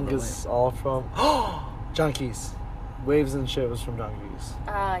I think the is all from John Keys. Waves and shit was from John Keys.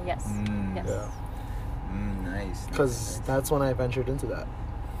 Yes. Yes. Yeah. Nice. Because that's when I ventured into that.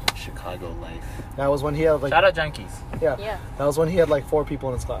 Chicago life. That was when he had like Shout out Junkies. yeah. Yeah. That was when he had like 4 people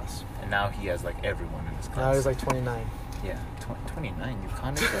in his class. And now he has like everyone in his class. Now he's like 29. yeah, 29. You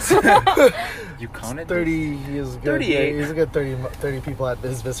counted this? You counted 30. He is good. 38. He's a good 30 people at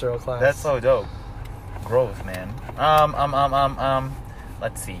his visceral class. That's so dope. Growth, man.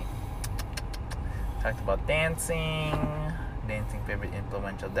 Let's see. Talked about dancing favorite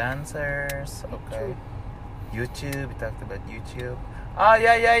influential dancers. Okay. YouTube. We talked about YouTube.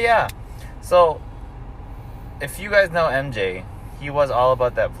 Yeah. So, if you guys know MJ, he was all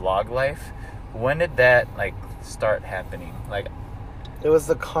about that vlog life. When did that like start happening? Like, It was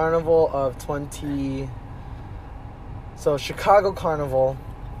the Carnival of So Chicago Carnival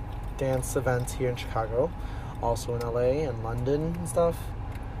dance event here in Chicago, also in LA and London and stuff.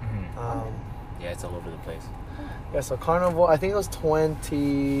 yeah, it's all over the place. Yeah, so Carnival, I think it was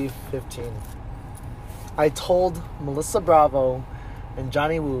 2015. I told Melissa Bravo and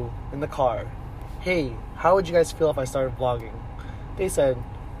Johnny Woo in the car, hey, how would you guys feel if I started vlogging? They said,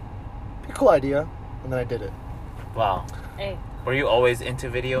 be a cool idea. And then I did it. Wow. Hey. Were you always into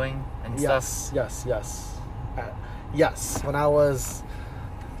videoing and stuff? Yes. When I was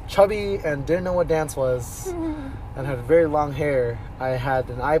chubby and didn't know what dance was and had very long hair, I had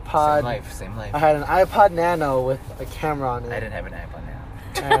an iPod. Same life. I had an iPod Nano with a camera on it. I didn't have an iPod now.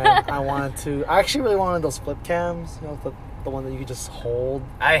 And I actually really wanted those flip cams, you know, the one that you could just hold.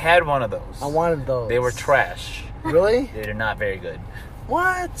 I had one of those. I wanted those. They were trash. Really? They're not very good.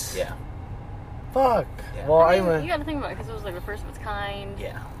 What? Yeah. Fuck. Yeah. Well, I mean, you gotta think about it because it was like the first of its kind.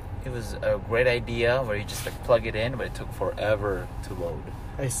 Yeah. It was a great idea where you just like plug it in, but it took forever to load.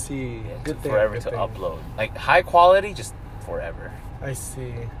 I see. Yeah, it Good took thing. forever good to thing. upload. Like high quality, just forever. I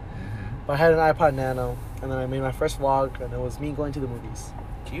see. But I had an iPod Nano, and then I made my first vlog, and it was me going to the movies.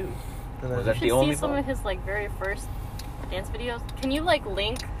 Cute. And Was then that You the should only see some vlog? of his like very first dance videos. Can you like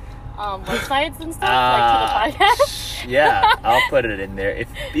link websites and stuff like to the podcast? Yeah, I'll put it in there. If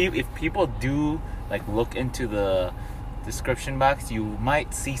people do like look into the description box, you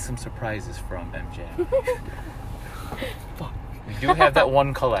might see some surprises from MJ. Fuck. We do have that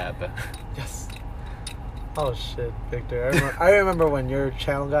one collab. Yes. Oh shit, Victor! I remember when your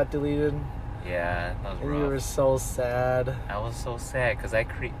channel got deleted, Yeah, that was and you were rough. so sad. I was so sad because I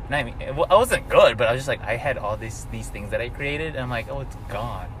mean, I wasn't good, but I was just like, I had all these things that I created, and I'm like, oh, it's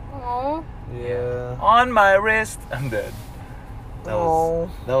gone. Aww. Yeah. On my wrist, I'm dead. That Aw.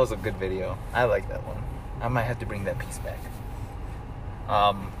 was a good video. I like that one. I might have to bring that piece back.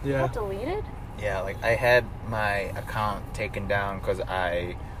 Yeah. Got deleted? Yeah, like I had my account taken down because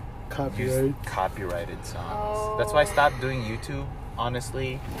I Copyright. used copyrighted songs. That's why I stopped doing YouTube,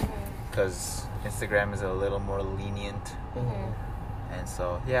 honestly, because Instagram is a little more lenient. Mm-hmm. And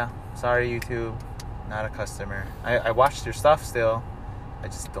so, yeah, sorry YouTube, not a customer. I watched your stuff still. I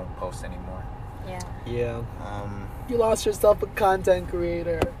just don't post anymore. Yeah. Yeah. You lost yourself a content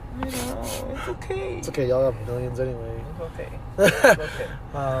creator. I know, it's okay. It's okay, y'all have millions anyway. It's okay. It's okay.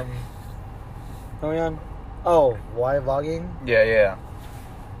 Going on. Oh, why vlogging? Yeah.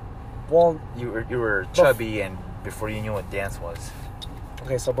 Well, You were chubby and before you knew what dance was.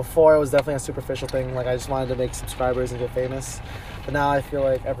 okay, so before it was definitely a superficial thing. Like I just wanted to make subscribers and get famous. But now I feel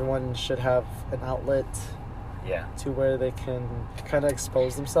like everyone should have an outlet Yeah. to where they can kind of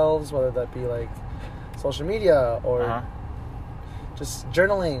expose themselves, whether that be like social media or Uh-huh. just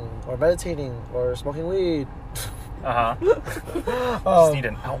journaling or meditating or smoking weed. Uh-huh. Um, Just need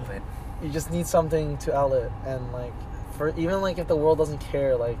an outlet. you just need something to outlet, and like for even like if the world doesn't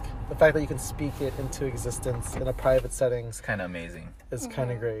care, like the fact that you can speak it into existence in a private setting It's kind of amazing. is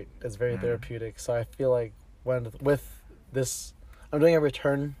kind of great. It's very Mhm. therapeutic. So I feel like with this, I'm doing a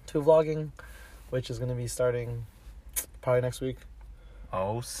return to vlogging, which is going to be starting probably next week.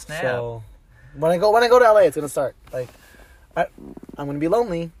 Oh, snap. So when I go to LA, it's going to start. Like I'm going to be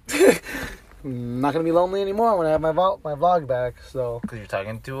lonely. I'm not going to be lonely anymore when I have my vlog back. So Because you're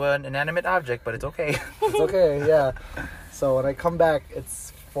talking to an inanimate object, but it's okay. it's okay. Yeah. So when I come back,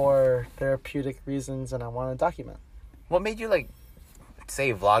 it's for therapeutic reasons, and I want to document. What made you, like,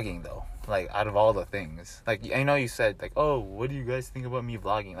 say vlogging, though? Like, out of all the things. Like, I know you said, like, oh, what do you guys think about me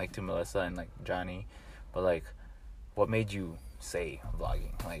vlogging? Like, to Melissa and, like, Johnny. But, like, what made you say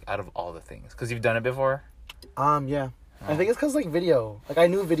vlogging? Like, out of all the things. Because you've done it before? Yeah. I think it's because like video. Like I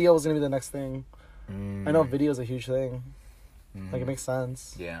knew video was gonna be the next thing. Mm. I know video is a huge thing. Mhm. Like it makes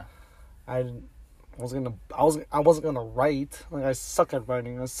sense. Yeah. I wasn't gonna write. Like I suck at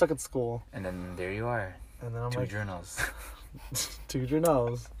writing. I suck at school. And then there you are. And then I'm 2 like, journals. toot your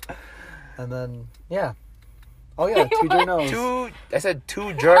nose. And then yeah. Oh yeah, toot your nose. I said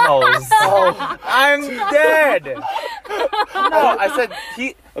 2 journals. Oh, I'm dead. No, I said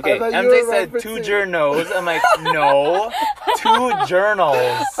okay, I thought you MJ were said 2 referencing- journals. I'm like, no, 2 journals.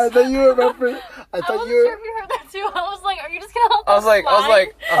 I thought you were referring. I I thought wasn't you sure were. if you heard that too. I was like, are you just gonna help I was like,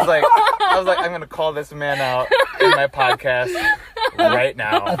 slide? I'm gonna call this man out in my podcast right I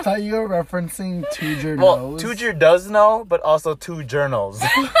now. thought you were referencing toot your Well, nose. Tujer does know, but also 2 journals.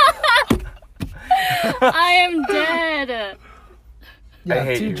 I am dead. Yeah, I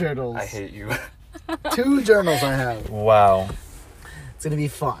hate 2 you. journals. I hate you. 2 journals I have. Wow. It's gonna be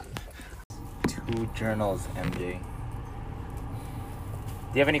fun. 2 journals, MJ.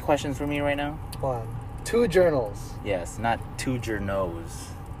 Do you have any questions for me right now? Fun. 2 journals. Yes, not 2 journos.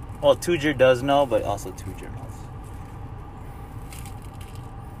 Well, 2 does know, but also 2 journals.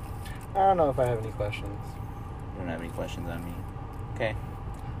 I don't know if I have any questions. You don't have any questions on me? Okay.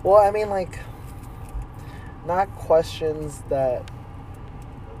 Well, I mean, like, not questions that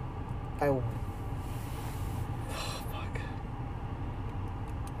fuck.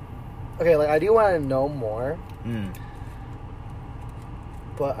 Okay, like, I do want to know more,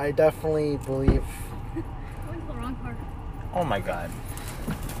 but I definitely believe... Going to the wrong car. Oh my god.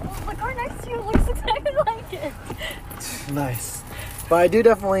 Oh, the car next to you looks exactly like it. Nice. But I do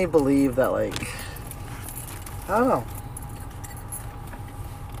definitely believe that, like, I don't know.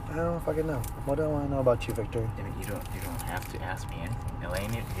 I don't know if I can know. What do I want to know about you, Victor? I mean, you don't have to ask me anything.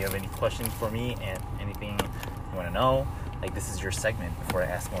 Elaine, if you have any questions for me and anything you want to know, like, this is your segment before I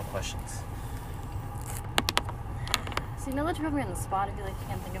ask more questions. See, now that you have me on the spot, I feel like you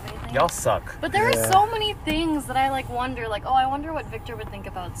can't think of anything. Y'all suck. But there Yeah. are so many things that I like wonder, like, oh, I wonder what Victor would think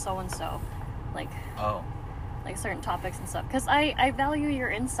about so and so, like certain topics and stuff. Because I value your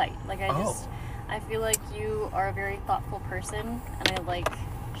insight. Like I feel like you are a very thoughtful person, and I like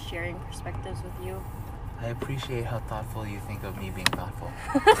sharing perspectives with you. I appreciate how thoughtful you think of me being thoughtful.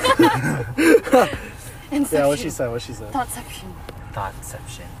 Yeah, what she said. Thoughtception.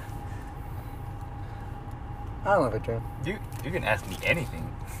 Thoughtception. I don't know, Victor. You can ask me anything.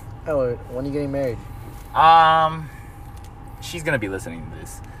 Oh, when are you getting married? She's gonna be listening to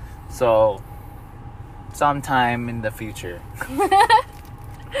this, so sometime in the future.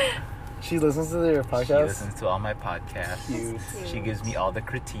 She listens to your She podcast? listens to all my podcasts. Cute. She gives me all the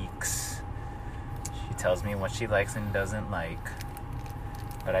critiques. She tells me what she likes and doesn't like.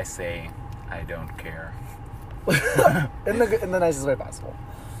 But I say, I don't care. in the nicest way possible.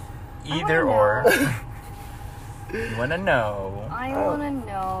 Either wanna or. You wanna know? I Oh. want to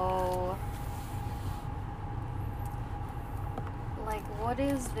know, like, what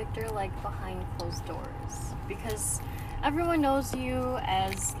is Victor like behind closed doors? Because everyone knows you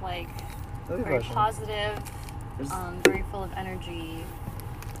as, like, That's a good very question. positive, There's- very full of energy.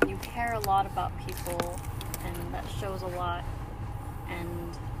 You care a lot about people, and that shows a lot.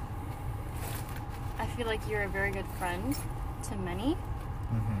 And I feel like you're a very good friend to many,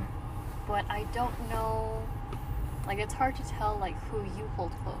 Mm-hmm. but I don't know. Like, it's hard to tell, like, who you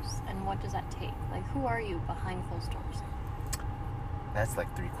hold close and what does that take. Like, who are you behind closed doors? That's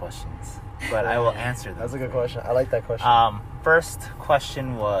like 3 questions. But I will answer them. That's a good question. I like that question. First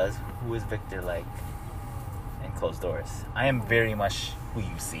question was, who is Victor like in closed doors? I am very much who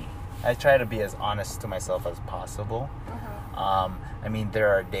you see. I try to be as honest to myself as possible. I mean, there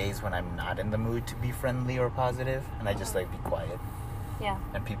are days when I'm not in the mood to be friendly or positive, and I just, like, be quiet. Yeah.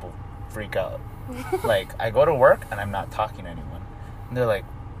 And people freak out. Like, I go to work and I'm not talking to anyone, and they're like,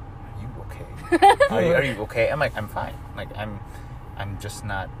 "Are you okay? Are you okay?" I'm like, "I'm fine. Like, I'm just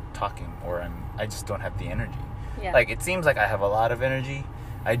not talking, or I just don't have the energy." Yeah. Like, it seems like I have a lot of energy.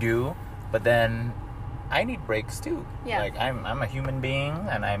 I do, but then I need breaks too. Yeah. Like, I'm a human being,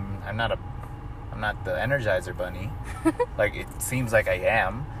 and I'm not the Energizer Bunny. Like, it seems like I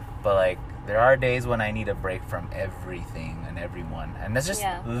am, but, like, there are days when I need a break from everything and everyone, and that's just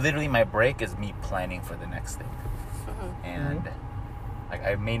literally my break is me planning for the next thing. And like,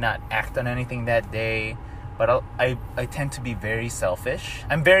 I may not act on anything that day, but I tend to be very selfish.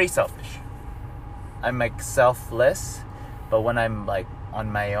 I'm very selfish. I'm, like, selfless, but when I'm, like,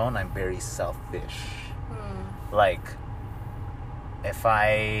 on my own, I'm very selfish. Like, if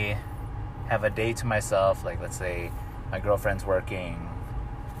I have a day to myself, like, let's say my girlfriend's working,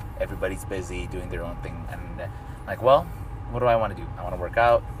 everybody's busy doing their own thing, and, like, well, what do I want to do? I want to work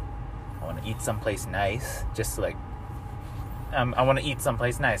out. I want to eat someplace nice, just to, like, I want to eat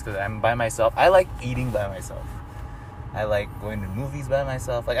someplace nice because I'm by myself. I like eating by myself. I like going to movies by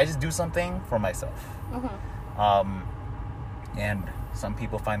myself. Like, I just do something for myself. And some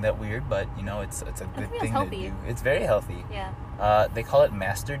people find that weird, but, you know, it's a good thing to do. It's very healthy. Yeah. They call it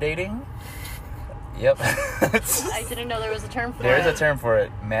master dating. Yep. I didn't know there was a term for There it. is a term for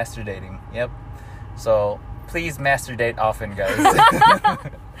it, master dating. Yep. So please master date often, guys.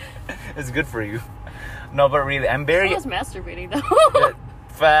 It's good for you. No, but really, I'm very I was masturbating, though.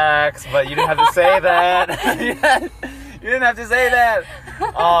 facts. But you didn't have to say that. You didn't have to say that.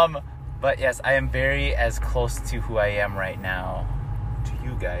 But yes, I am very as close to who I am right now to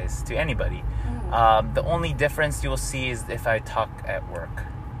you guys, to anybody. The only difference you'll see is if I talk at work.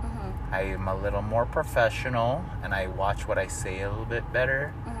 I am a little more professional, and I watch what I say a little bit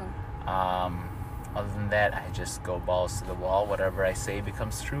better. Other than that, I just go balls to the wall. Whatever I say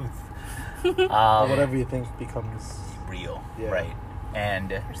becomes truth. Or whatever you think becomes real, Yeah. right?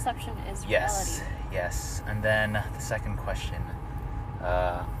 And Perception is yes, reality. yes. And then the second question.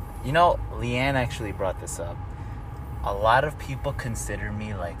 You know, Leanne actually brought this up. A lot of people consider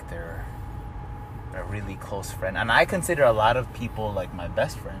me like they're a really close friend, and I consider a lot of people like my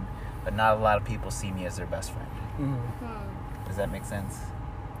best friend, but not a lot of people see me as their best friend. Does that make sense?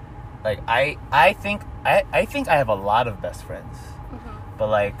 Like I think I have a lot of best friends, but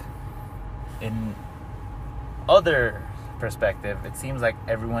like in other perspective, it seems like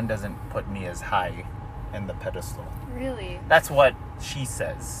everyone doesn't put me as high in the pedestal. Really? That's what she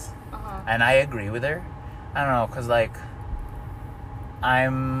says, and I agree with her. I don't know, cause like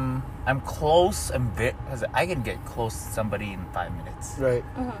I'm close. Cause I can get close to somebody in 5 minutes. right.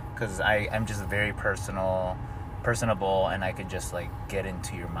 Cause I'm just very personable, and I could just like get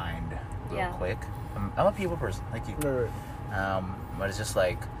into your mind real Yeah. quick. I'm a people person like you. Right. But it's just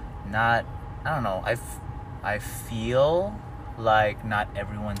like not. I don't know. I feel like not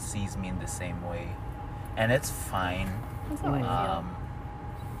everyone sees me in the same way, and it's fine. That's how I feel.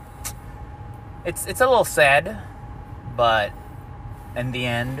 It's a little sad, but in the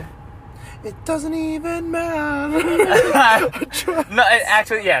end, It doesn't even matter. no,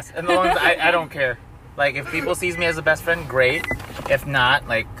 actually yes. And the ones I don't care. Like if people sees me as a best friend, great. If not,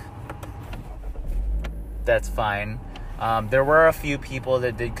 like that's fine. There were a few people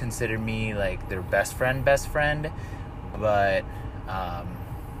that did consider me like their best friend, but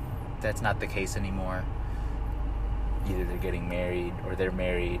that's not the case anymore. Either they're getting married or they're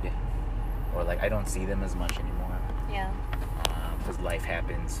married, or like I don't see them as much anymore Yeah. because life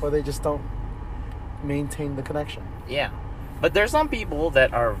happens. Or they just don't maintain the connection. Yeah, but there's some people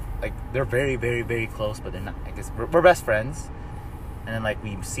that are like they're very, very, very close, but they're not. I guess we're best friends, and then like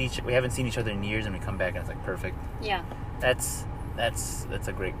we haven't seen each other in years, and we come back and it's like perfect. Yeah. That's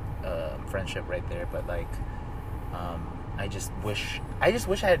a great friendship right there. But like, I just wish I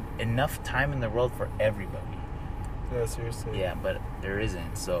had enough time in the world for everybody. Yeah, seriously. Yeah, but there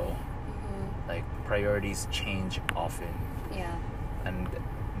isn't. So like priorities change often, Yeah. and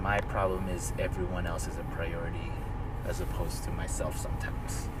my problem is everyone else is a priority as opposed to myself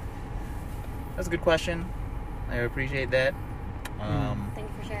sometimes. That's a good question. I appreciate that. Thank you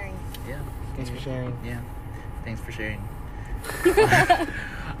for sharing. Yeah. Thanks for sharing. Yeah. Thanks for sharing.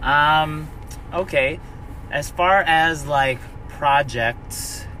 Okay. As far as like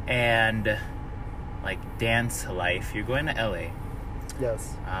projects and like dance life, you're going to LA.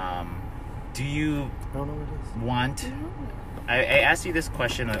 Yes. Do you I don't know what it is. want... I asked you this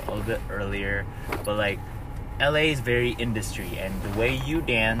question a little bit earlier, but like LA is very industry, and the way you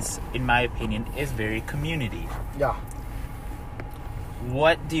dance, in my opinion, is very community. Yeah.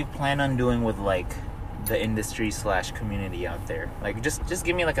 What do you plan on doing with like the industry / community out there? Like just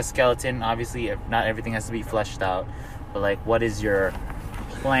give me like a skeleton. Obviously, not everything has to be fleshed out, but like what is your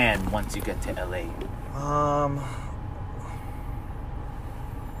plan once you get to LA?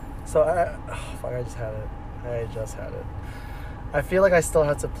 So I just had it. I feel like I still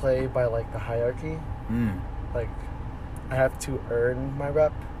have to play by like the hierarchy. Like I have to earn my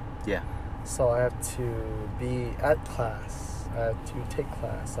rep. Yeah. So I have to be at class. I have to take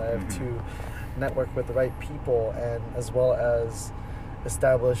class. I have to network with the right people, and as well as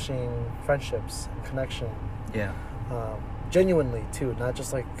establishing friendships and connection. Yeah. Genuinely too, not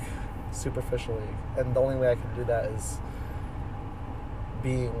just like superficially. And the only way I can do that is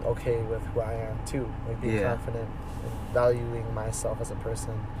being okay with who I am too, like being Yeah. confident and valuing myself as a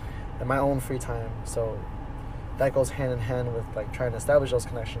person and my own free time. So that goes hand in hand with like trying to establish those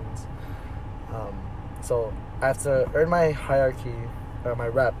connections. So I have to earn my hierarchy or my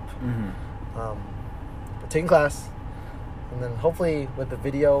rep, taking class, and then hopefully with the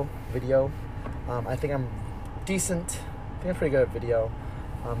video. I think I'm decent. I think I'm pretty good at video.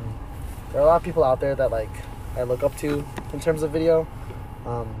 There are a lot of people out there that like I look up to in terms of video.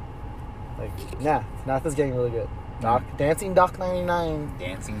 Nath is getting really good. Dancing Doc 99.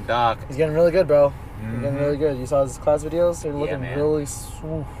 Dancing Doc. He's getting really good, bro. He's getting really good. You saw his class videos? They're looking man. really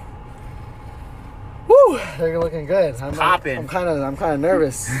Woo! They're looking good. I'm popping. kind of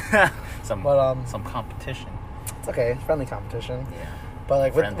nervous. some competition. It's okay. Friendly competition. Yeah. But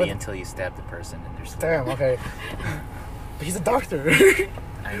like Friendly with until you stab the person in their sleep. damn, okay. But he's a doctor.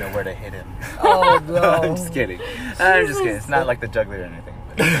 I know where to hit him. Oh no. I'm just kidding. I'm just kidding. It's not like the juggler or anything.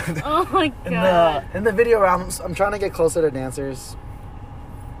 But Oh my god. In the video round, I'm trying to get closer to dancers.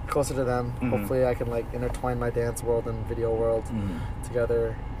 closer to them. Mhm. Hopefully, I can like intertwine my dance world and video world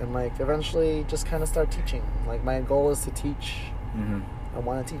together, and like eventually just kind of start teaching. Like my goal is to teach. I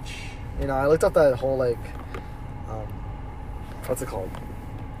want to teach. You know, I looked up that whole like, what's it called?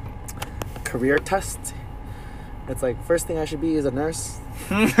 Career test. It's like first thing I should be is a nurse.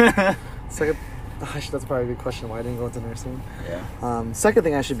 Second, that's probably a good question. Why I didn't go into nursing? Yeah. Second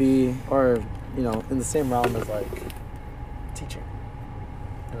thing I should be, or you know, in the same realm as like teaching.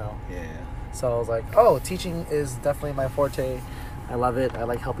 You know. Yeah. So I was like, oh, teaching is definitely my forte. I love it. I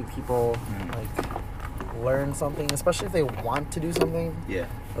like helping people like learn something, especially if they want to do something Yeah.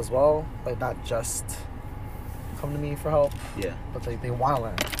 as well. Like not just come to me for help, Yeah. but they want to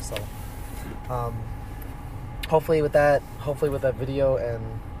learn. So hopefully with that video and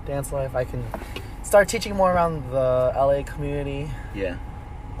dance life, I can start teaching more around the LA community. Yeah.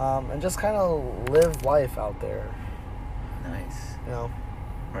 And just kind of live life out there, Nice. you know.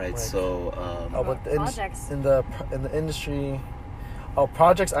 All right. Like- So. But Projects. in the industry,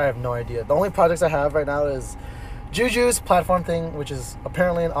 projects I have no idea. The only projects I have right now is Juju's platform thing, which is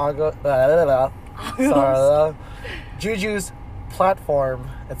apparently in August. Sorry, Juju's platform.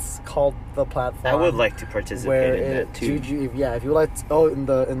 It's called the platform. I would like to participate where in that too. Juju. If you like.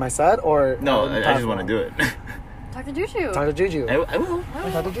 In my set or No, in the I just want to platform? do it. Talk to Jushu. Talk to Juju. I will.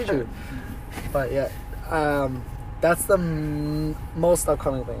 Talk to Juju. But yeah, that's the most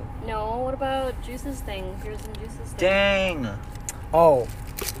upcoming thing. No, what about Juice's thing? Yours and Juice's thing. Dang. Oh,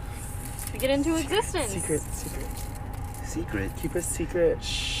 We get into existence. secret. Keep it secret.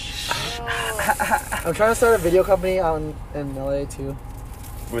 Shh. Oh. I'm trying to start a video company in LA too.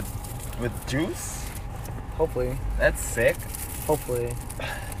 With juice? Hopefully. That's sick. Hopefully.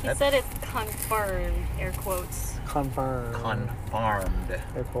 He said it's confirmed, air quotes. Confirmed. Confirmed.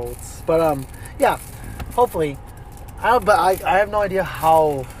 Air quotes. But yeah. Hopefully. I have no idea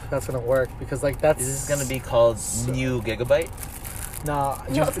how that's gonna work because like that's. Is this gonna be called New Gigabyte? Nah.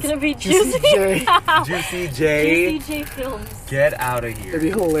 No, it's gonna be Juicy Juicy. J. Juicy J. Juicy J Films. Get out of It'd be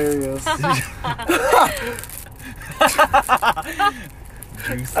here. hilarious.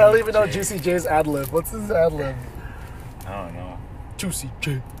 Juicy I don't even know J. Juicy J's ad lib. What's his ad lib? I don't know. Juicy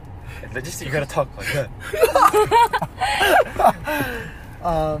J. Just you gotta talk like that.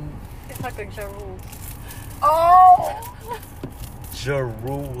 It's like Ja Rule. Oh. Ja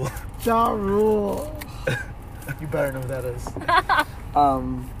Rule. Ja Rule. You better know who that is.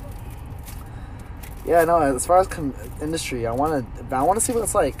 Yeah, no. As far as industry, I want to see what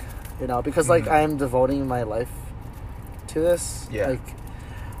it's like, you know, because like I'm devoting my life to this. Yeah. Like,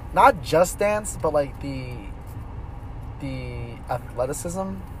 not just dance, but like the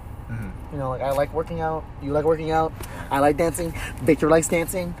athleticism. You know, like I like working out. You like working out. I like dancing. Victor likes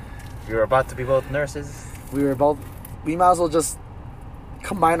dancing. We're about to be both nurses. We might as well just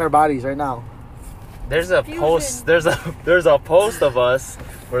combine our bodies right now. There's a Fusion. post. There's a post of us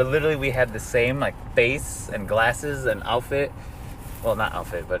where literally we had the same like face and glasses and outfit. Well, not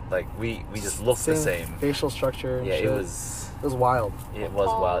outfit, but like we just looked the same. Facial structure. And Yeah, shit. it was wild.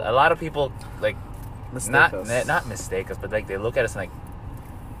 wild. A lot of people like Mistake us. not mistake us, but like they look at us and like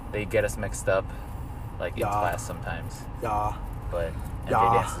they get us mixed up, like in Yeah. class sometimes. Yeah. But MJ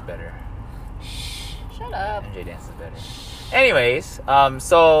Yeah. Dance is better. Shut up. MJ Dance is better. Anyways,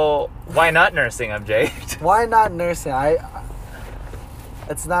 so why not nursing, MJ? Why not nursing?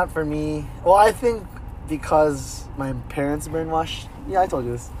 It's not for me. Well, I think because my parents brainwashed. Yeah, I told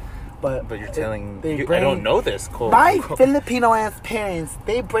you this, but But you're telling they I don't know this. Cool. My Filipino ass parents,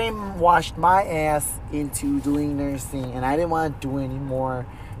 they brainwashed my ass into doing nursing, and I didn't want to do it anymore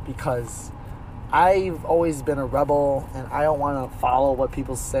because I've always been a rebel, and I don't want to follow what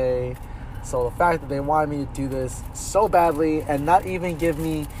people say. So the fact that they wanted me to do this so badly and not even give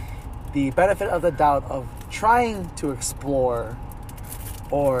me the benefit of the doubt of trying to explore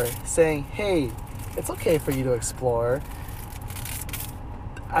or saying, hey, it's okay for you to explore,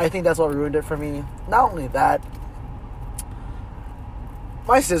 I think that's what ruined it for me. Not only that,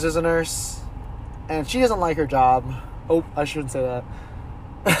 my sister's a nurse and she doesn't like her job. Oh, I shouldn't say that.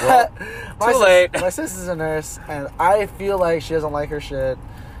 Too late. My sister's a nurse and I feel like she doesn't like her shit.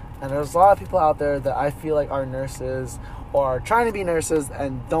 And there's a lot of people out there that I feel like are nurses or are trying to be nurses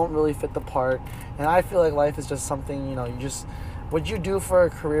and don't really fit the part. And I feel like life is just something, you know, what you do for a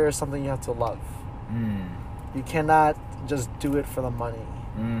career is something you have to love. You cannot just do it for the money.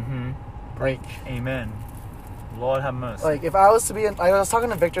 Like, Amen. Lord have mercy. like if I was to be I was talking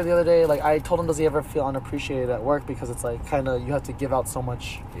to Victor the other day, like I told him, does he ever feel unappreciated at work? Because it's like kind of you have to give out so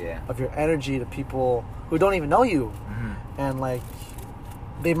much Yeah. of your energy to people who don't even know you. And like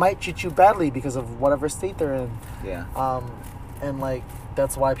they might treat you badly because of whatever state they're in. Yeah. and like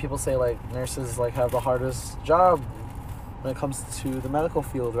that's why people say like nurses like have the hardest job when it comes to the medical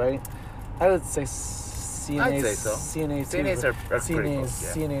field, right? I would say CNAs. I'd say so. CNAs too. CNAs are pretty CNAs,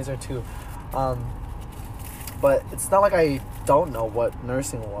 close, yeah. CNAs are too. But it's not like I don't know what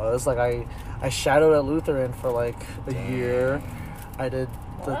nursing was. Like I shadowed at Lutheran for like a year. I did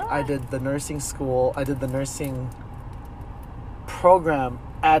the nursing school. I did the nursing program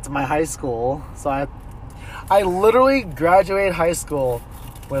at my high school. So I literally graduated high school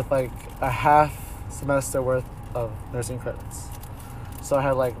with like a half semester worth of nursing credits. So I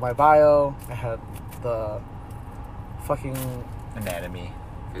had like my bio, I had the fucking Anatomy.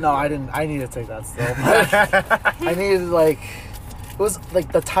 no, I didn't. I needed to take that still. But I needed like it was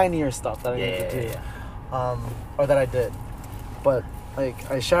like the tinier stuff that I needed to do, or that I did. But like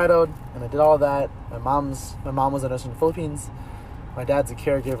I shadowed and I did all that. My mom was a nurse in the Philippines. My dad's a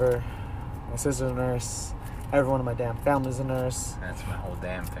caregiver. My sister's a nurse. Everyone in my damn family's a nurse. That's my whole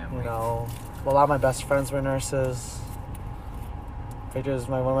damn family. You know, a lot of my best friends were nurses. Victor's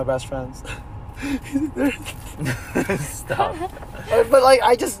one of my best friends. Stop. But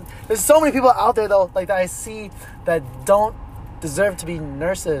like there's so many people out there though, like that I see that don't deserve to be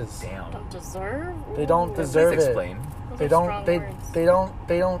nurses. Damn. Don't deserve? They don't Ooh. deserve Please it. explain. Those They are don't. strong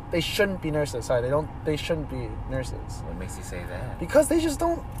They words. they shouldn't be nurses. Sorry, they shouldn't be nurses What makes you say that? because they just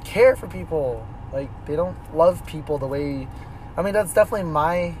don't care for people. Like they don't love people the way. I mean, that's definitely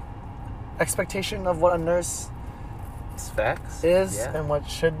my expectation of what a nurse It's facts. is Yeah. and what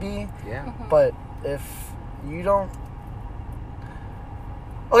should be. Yeah. But if you don't...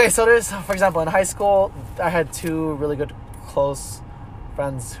 Okay, so there's, for example, in high school, I had two really good, close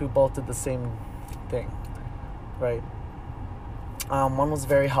friends who both did the same thing, right? One was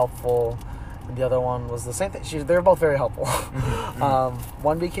very helpful, and the other one was the same thing. They were both very helpful.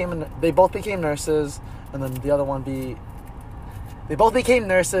 They both became nurses, and then the other one they both became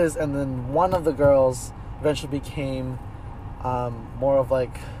nurses, and then one of the girls eventually became more of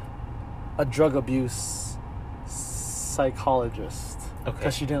like a drug abuse psychologist. Okay.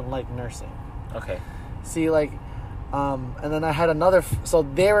 Because she didn't like nursing. Okay. See, like, and then I had another. So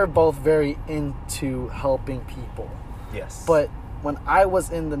they were both very into helping people. Yes. But when I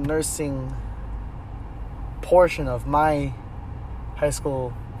was in the nursing portion of my high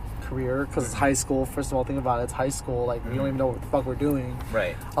school career, because it's high school, first of all, think about it, it's high school. Like, we don't even know what the fuck we're doing.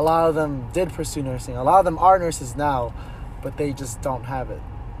 Right. A lot of them did pursue nursing. A lot of them are nurses now, but they just don't have it.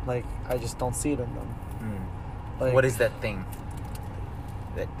 Like, I just don't see it in them. Like, What is that thing?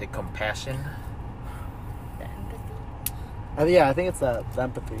 The compassion? The empathy. Yeah, I think it's the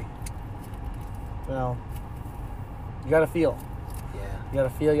empathy. You know, you gotta feel. Yeah. You gotta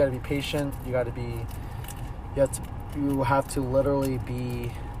feel. You gotta be patient. You have to literally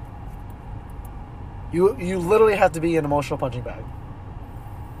be. You literally have to be an emotional punching bag,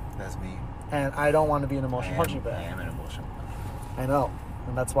 That's me. and I don't want to be an emotional punching I bag. am an emotional. I know,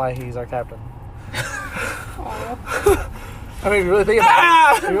 and that's why he's our captain. I mean, if you really think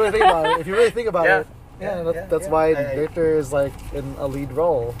about it, if you really think about it, that's why Victor is like in a lead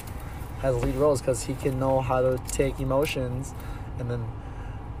role, has lead roles, because he can know how to take emotions, and then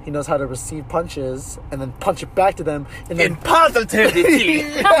he knows how to receive punches, and then punch it back to them In positivity.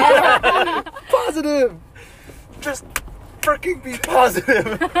 positive. Just freaking be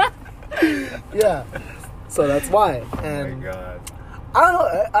positive. Yeah, so that's why. Oh And my god. I don't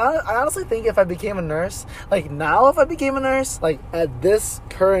know. I honestly think if I became a nurse, like now, if I became a nurse, like at this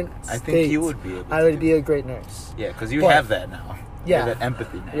current I state, think you would be able to I would do be a great nurse. Yeah, because you But- have that now. Yeah. You have that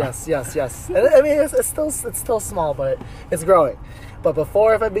empathy now. Yes. And, I mean, it's still small, but it's growing. But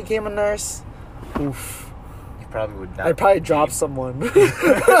before, if I became a nurse, oof, You probably would not. I'd probably drop someone.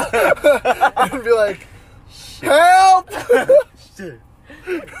 I'd be like, help! Shit.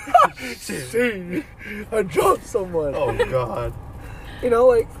 I dropped someone. Oh god. You know,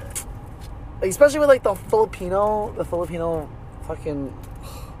 like especially with like the Filipino fucking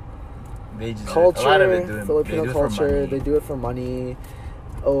They just culture, a lot of it doing, Filipino they do it for culture. money. They do it for money.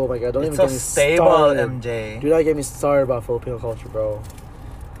 Oh my god! Don't It's even so get me stable, started. MJ. Do not get me started about Filipino culture, bro.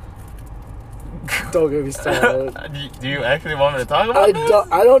 Don't get me started. Do you actually want me to talk about this?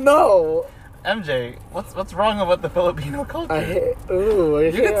 I don't know. MJ, what's wrong about the Filipino culture? I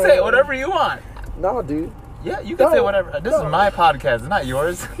you can say whatever you want. No, dude. Yeah, you can say No, whatever. This no. is my podcast, not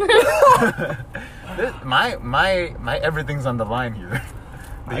yours. my everything's on the line here.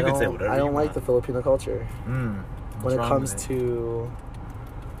 But you can say whatever I you don't like want. the Filipino culture when it comes to to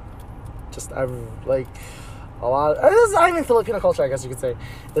just like a lot. It's not even Filipino culture, I guess you could say.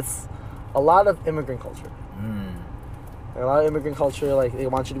 It's a lot of immigrant culture. A lot of immigrant culture, like they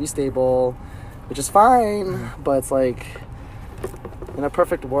want you to be stable, which is fine, but it's like in a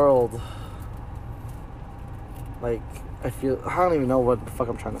perfect world, like, I don't even know what the fuck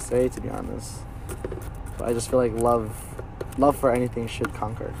I'm trying to say, to be honest. But I just feel like love for anything should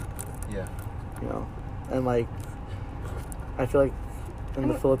conquer, Yeah. you know? And, like, I feel like in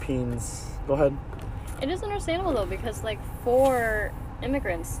the Philippines... Go ahead. It is understandable, though, because, like, for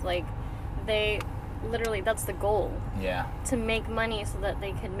immigrants, like, they literally, that's the goal. Yeah. To make money so that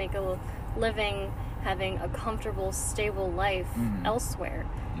they can make a living having a comfortable, stable life elsewhere.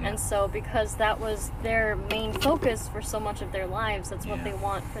 Yeah. And so because that was their main focus for so much of their lives, that's what they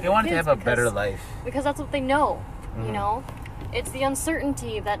want for They their want kids. to have a better life. Because that's what they know, you know? It's the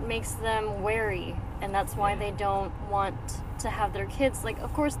uncertainty that makes them wary, and that's why they don't want to have their kids, like,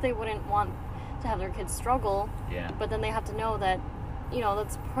 of course they wouldn't want to have their kids struggle, But then they have to know that, you know,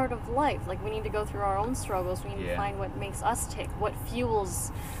 that's part of life. Like, we need to go through our own struggles. We need to find what makes us tick, what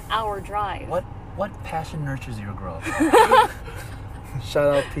fuels our drive. What passion nurtures your growth?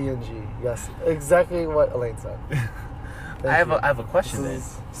 Shout out PNG. Yes, exactly what Elaine said. I have a question then.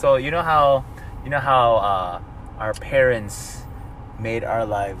 So you know how our parents made our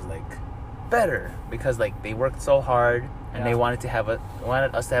lives like better because like they worked so hard and they wanted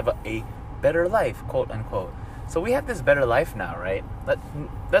us to have a better life, quote unquote. So we have this better life now, right?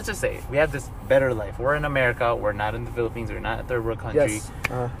 Let's just say we have this better life. We're in America. We're not in the Philippines. We're not a third world country. Yes.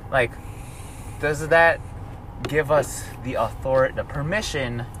 Like, does that give us the authority, the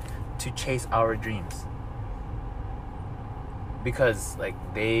permission to chase our dreams? Because like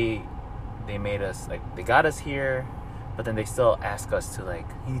they made us, like, they got us here, but then they still ask us to, like,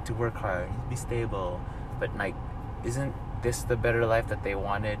 you need to work hard, you need to be stable. But like, isn't this the better life that they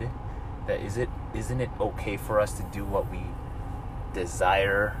wanted? Isn't it okay for us to do what we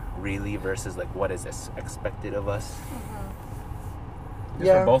desire really versus like what is expected of us?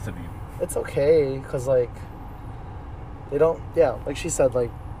 Just for both of you. It's okay, because like they don't, like she said,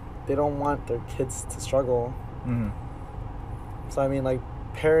 like they don't want their kids to struggle. So I mean, like,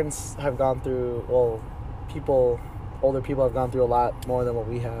 parents have gone through, older people have gone through a lot more than what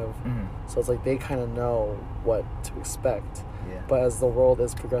we have. So it's like they kind of know what to expect. But as the world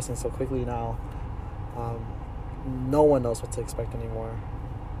is progressing so quickly now, no one knows what to expect anymore.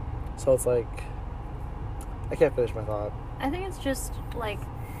 So it's like, I can't finish my thought. I think it's just like,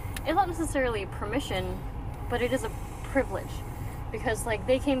 it's not necessarily permission, but it is a privilege. Because like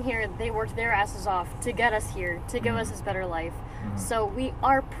they came here, they worked their asses off to get us here, to give us this better life. So we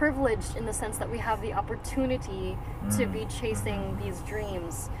are privileged in the sense that we have the opportunity to be chasing these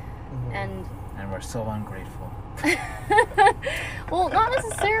dreams. And we're so ungrateful. well, not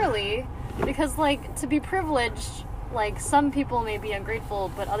necessarily, because like to be privileged, like some people may be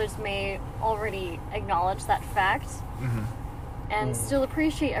ungrateful, but others may already acknowledge that fact and still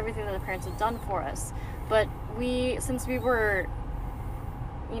appreciate everything that the parents have done for us. But since we were,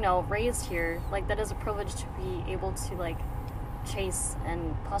 you know, raised here, like that is a privilege to be able to like chase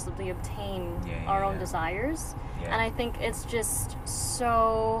and possibly obtain our own desires. And I think it's just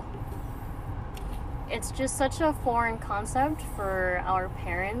such a foreign concept for our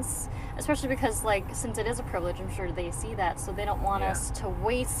parents, especially because like since it is a privilege, I'm sure they see that, so they don't want us to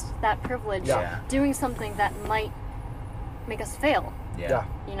waste that privilege doing something that might make us fail.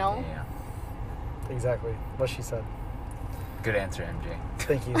 You know? Exactly what she said. Good answer, MJ.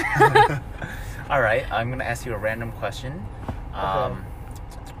 Thank you. All right, I'm gonna ask you a random question. Okay.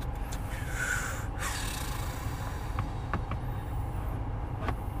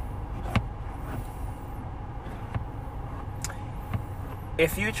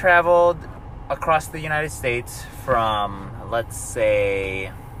 If you traveled across the United States from, let's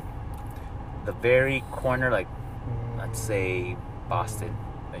say, the very corner, like, let's say Boston.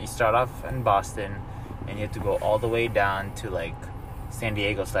 You start off in Boston, and you have to go all the way down to, like, San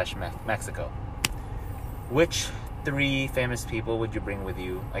Diego / Mexico. Which 3 famous people would you bring with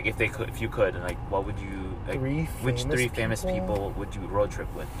you? Like, if you could, like, what would you, like, which 3 famous people would you road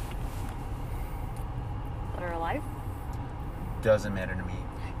trip with? That are alive? Doesn't matter to me.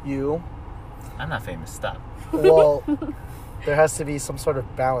 You? I'm not famous. Stop. Well, there has to be some sort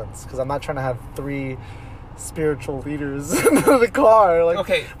of balance, because I'm not trying to have 3 spiritual leaders in the car. Like,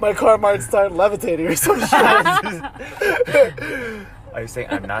 okay, my car might start levitating or some shit. Are you saying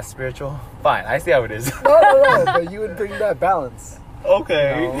I'm not spiritual? Fine, I see how it is. No, but you would bring that balance.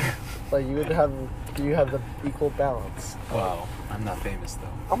 Okay. You know? Like, you have the equal balance. Wow, I'm not famous though.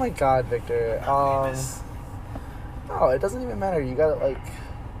 Oh my God, Victor. Famous. No, it doesn't even matter. You gotta, like,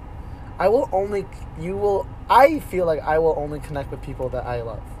 I feel like I will only connect with people that I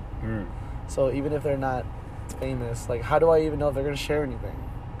love. So even if they're not famous, like, how do I even know if they're gonna share anything?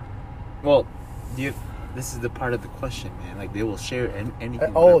 Well, this is the part of the question, man. Like they will share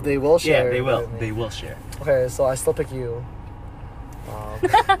anything. Oh, they will share. Yeah, they will. with me. They will share. Okay, so I still pick you.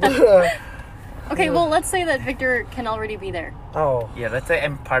 Okay, well, let's say that Victor can already be there. Oh. Yeah, let's say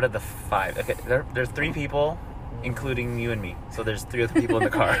I'm part of the 5. Okay, there's 3 people, including you and me. So there's 3 other people in the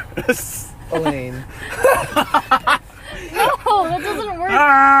car. Elaine. No, that doesn't work.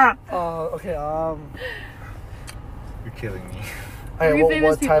 Okay, You're killing me. Three okay,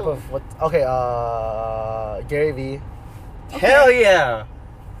 famous what type people. of what? Okay, Gary Vee. Hell yeah!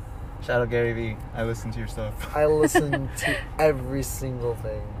 Shout out Gary Vee. I listen to your stuff. I listen to every single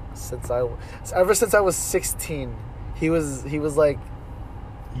thing ever since I was 16. He was like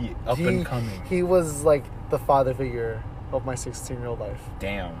Up and coming. He was like the father figure of my 16-year-old life.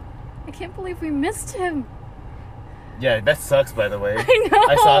 Damn. I can't believe we missed him. Yeah, that sucks, by the way. I know.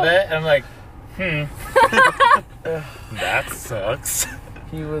 I saw that and I'm like, that sucks.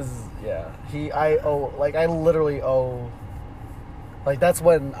 He was, yeah. I literally owe. Like, that's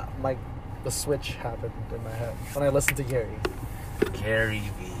when the switch happened in my head. When I listened to Gary. Gary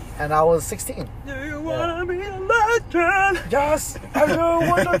Vee. And I was 16. Do you wanna be a legend? Yes, I do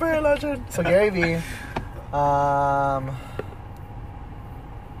want to be a legend. So Gary Vee,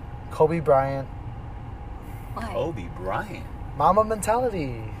 Kobe Bryant, Why? Kobe Bryant. Mama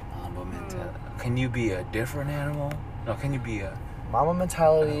Mentality. Mamba mentality. Can you be a different animal? No, can you be a... Mama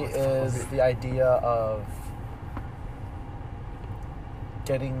Mentality I don't know what the fuck is was it. the idea of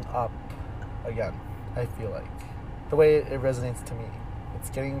getting up again, I feel like. The way it resonates to me. It's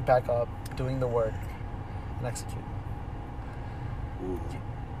getting back up, doing the work, and executing. Ooh.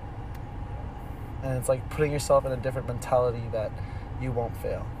 And it's like putting yourself in a different mentality that you won't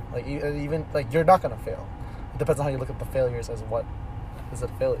fail. Like, even, like, you're not going to fail. It depends on how you look at the failures as what is a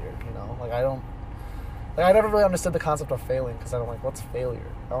failure, you know? Like, I never really understood the concept of failing because I'm like, what's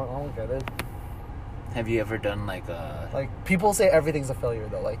failure? I don't get it. Have you ever done like a... Like, people say everything's a failure,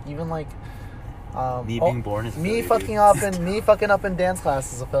 though. Like, even, like... Me being born is a me failure, me fucking up in dance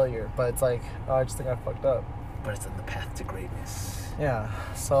class is a failure. But it's like, oh, I just think I fucked up. But it's on the path to greatness. Yeah,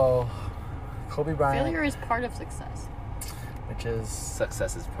 so... Kobe Bryant, Failure is part of success. which is...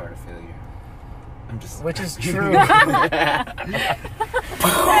 Success is part of failure. I'm just... Which is true.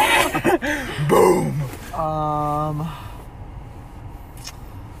 Boom!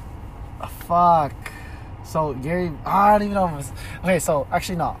 Fuck. So Gary, I don't even know if it's... Okay, so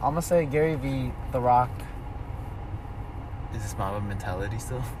actually no. I'm gonna say Gary Vee, The Rock. Is this Mamba mentality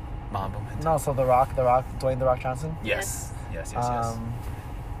still? Mamba mentality? No, so The Rock, Dwayne The Rock Johnson. Yes. Yes.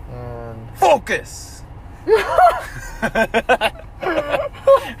 And Focus!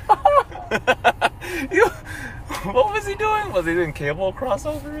 What was he doing? Was he doing cable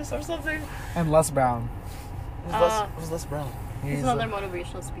crossovers or something? and Les Brown. Who's Les Brown? He's another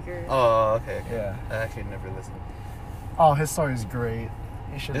motivational speaker. Oh, okay. Yeah. I actually never listened. Oh, his story is great.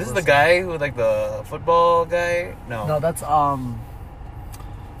 You should. Is this the listen. guy who, like, the football guy? No. No, that's Fuck,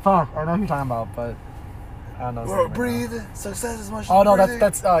 I know who you're talking about, but I don't know. his name right now. Breathe. Success is much. Oh no, breathing.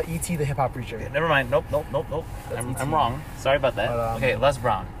 that's E.T. the hip hop preacher. Okay, never mind. Nope. That's I'm ET. wrong. Sorry about that. But, okay, Les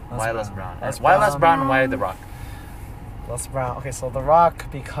Brown. Why Les Brown. Brown? Les Why Les Brown. Brown and why The Rock? Les Brown. Okay, so The Rock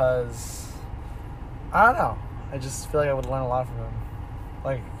because I don't know. I just feel like I would learn a lot from him.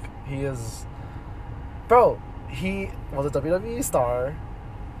 Like he is, bro. He was a WWE star.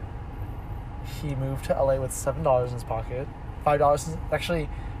 He moved to LA with $7 in his pocket,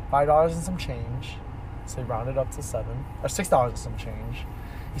 $5 and some change. So he rounded up to $7 or $6 and some change.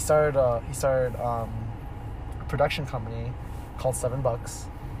 He started a production company called $7,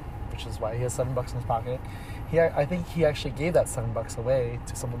 which is why he has $7 in his pocket. I think he actually gave that $7 away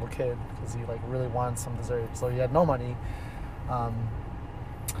to some little kid because he like really wanted some dessert. So he had no money, and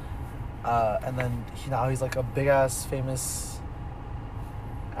then now he's like a big ass famous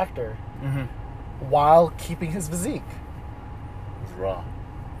actor Mm-hmm. while keeping his physique. He's raw.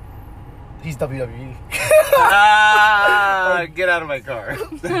 He's WWE. Get out of my car.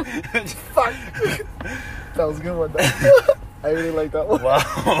 Fuck. That was a good one. I really like that one. Wow.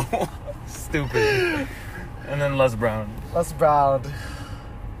 Stupid. And then Les Brown. Les Brown.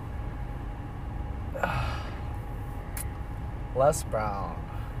 Les Brown.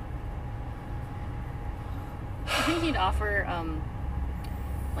 I think he'd offer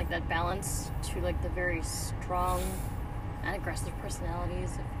like that balance to like the very strong and aggressive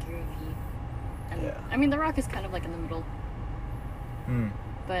personalities of Gary Vee. And Yeah. I mean, The Rock is kind of like in the middle, Mm.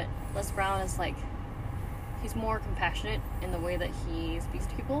 but Les Brown is like he's more compassionate in the way that he speaks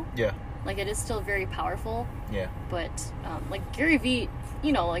to people. Yeah. Like it is still very powerful, Yeah. but like Gary Vee,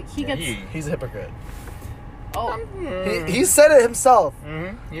 you know, like he gets. He's a hypocrite. Oh. He said it himself.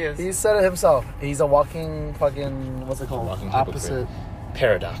 Mm-hmm. Yes. He said it himself. He's a walking fucking, what's it called? Walking Opposite.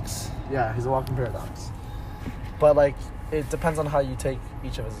 paradox. Yeah, he's a walking paradox. But like, it depends on how you take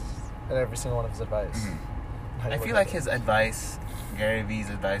each of his and every single one of his advice. Mm-hmm. How you I look feel at like it. his advice, Gary Vee's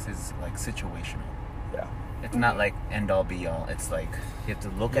advice, is like situational. Yeah. It's not like end all be all. It's like you have to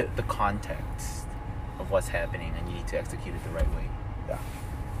look at the context of what's happening and you need to execute it the right way. Yeah.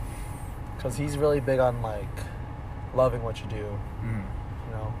 Because he's really big on like loving what you do. Mm.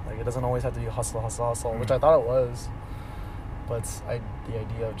 You know, like it doesn't always have to be hustle, Mm-hmm. which I thought it was. But it's the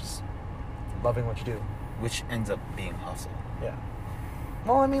idea of just loving what you do. Which ends up being hustle. Yeah.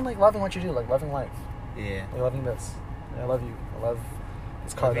 Well, I mean, like loving what you do, like loving life, Yeah. like loving this. I love you. I love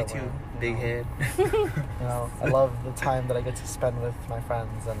this car. Love you that too, we're in, big know? head. You know, I love the time that I get to spend with my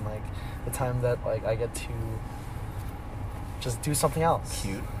friends and like the time that like I get to just do something else.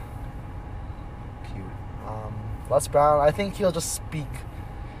 Cute. Les Brown, I think he'll just speak,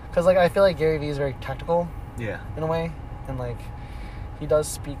 because like I feel like Gary Vee is very tactical Yeah. in a way, and like he does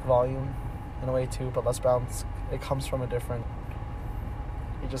speak volume in a way too. But Les Brown's, it comes from a different.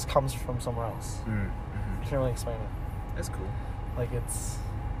 It just comes from somewhere else. Mm-hmm. I can't really explain it. That's cool. Like it's.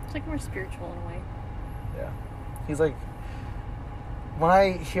 It's like more spiritual in a way. Yeah, he's like. When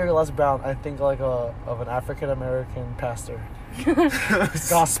I hear Les Brown, I think like of an African American pastor,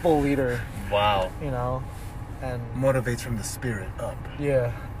 gospel leader, Wow. you know, and Motivates from the spirit up.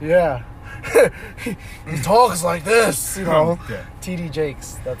 yeah, he talks like this, you know. Yeah. T.D.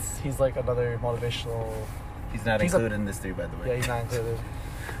 Jakes, he's like another motivational. He's not He's included in this three, by the way. Yeah, he's not included,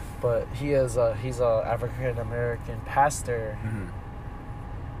 but he's a African American pastor Mm-hmm.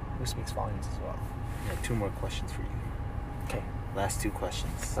 who speaks volumes as well. Yeah, 2 more questions for you. Okay, Last 2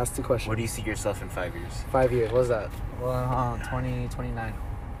 questions. that's the question. Where do you see yourself in 5 years? 5 years? What is that? Well, 29.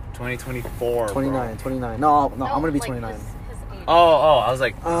 2024. 29, 29. No, I'm gonna be like 29. His age. Oh, I was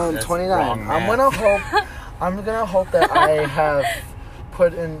like, that's 29. wrong I'm math. gonna hope that I have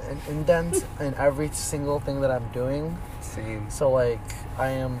put in an indent in every single thing that I'm doing. Same. So like, I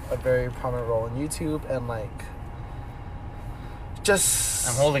am a very prominent role in YouTube and like, just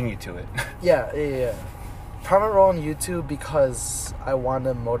I'm holding you to it. yeah. Prominent role on YouTube because I want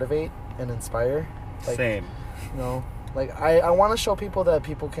to motivate and inspire. Like, Same. you know, like I want to show people that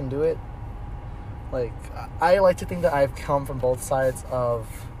people can do it. Like I like to think that I've come from both sides of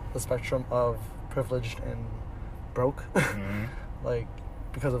the spectrum of privileged and broke. Mm-hmm. Like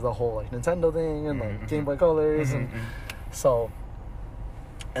because of the whole like Nintendo thing and like Mhm. Game Boy Colors and Mhm. so,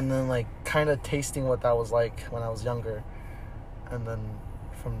 and then like kind of tasting what that was like when I was younger, and then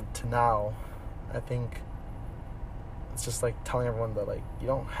from to now, I think it's just like telling everyone that like you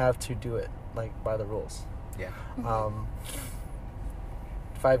don't have to do it like by the rules. Yeah.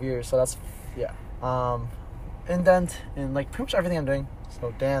 5 years, so that's indent in like pretty much everything I'm doing.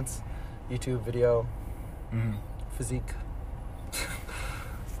 So dance, YouTube, video, Mm-hmm. physique.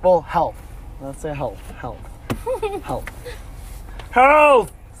 Well, health. Let's say health. Health.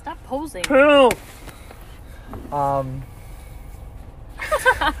 Stop posing. I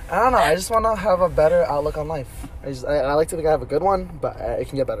don't know. I just want to have a better outlook on life. I like to think I have a good one, but it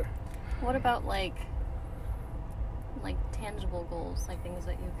can get better. What about like tangible goals, like things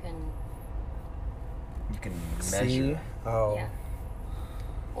that you can, You can See? measure. Oh. yeah,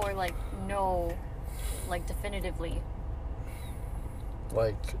 or like know, like definitively,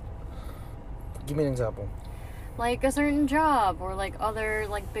 Like, give me an example. like a certain job or like other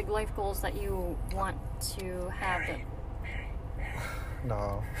like big life goals that you want to have. That,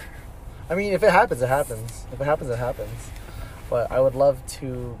 No. I mean, if it happens, it happens. If it happens, it happens. But I would love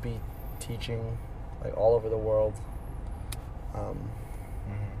to be teaching, like, all over the world.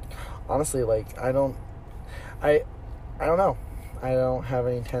 Honestly, like, I don't know. I don't have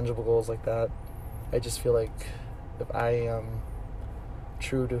any tangible goals like that. I just feel like if I am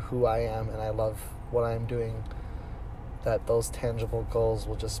true to who I am and I love what I'm doing, that those tangible goals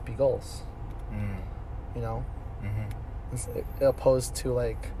will just be goals. You know? Mm-hmm. Opposed to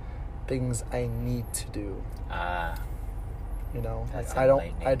like things I need to do. You know, That's like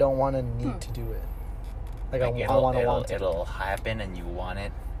enlightening. I don't want to need to do it. Like I want to. It'll happen and you want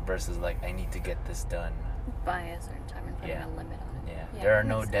it versus like I need to get this done. by a certain time and putting Yeah. a limit on it. Yeah. There are that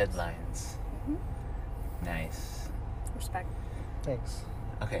no makes sense. deadlines. Nice. Respect. Thanks.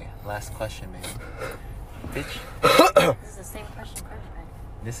 Okay, last question, man. Bitch. This is the same question for everybody.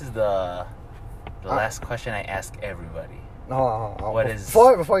 This is the last question I ask everybody. Hold on. What is-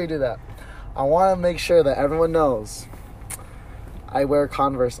 Before you do that, I want to make sure that everyone knows I wear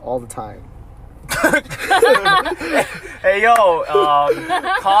Converse all the time. Hey yo,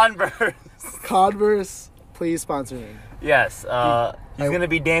 Converse. Converse Please sponsor me. Yes. He's gonna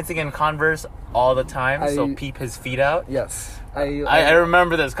be dancing in Converse all the time, so I- peep his feet out. Yes. I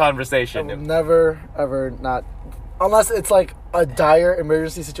remember this I conversation. will never, ever not... Unless it's like a dire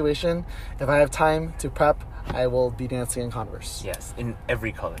emergency situation. If I have time to prep, I will be dancing in Converse. Yes, in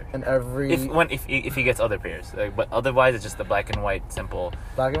every color. In every... If he gets other pairs, but otherwise it's just the black and white simple.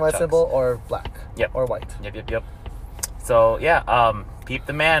 black and white Chucks. symbol or black. Yep. Or white. Yep. So yeah, peep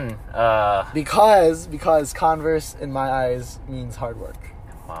the man. Because Converse, in my eyes, means hard work.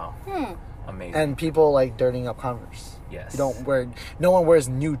 Wow, amazing. And people like dirtying up Converse. Yes. No one wears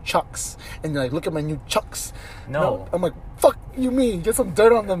new Chucks. And you're like, look at my new Chucks. No. I'm like, fuck you mean? Get some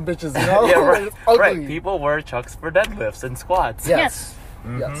dirt on them bitches, you know? yeah, right. It's ugly. Right. People wear Chucks for deadlifts and squats. Yes.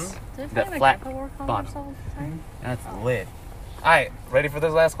 Mhm. Yes. Did That my flat grandpa work on bottom. all the time? That's lit. All right, ready for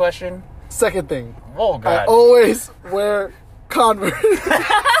this last question? Second thing. Oh I God. always wear Converse.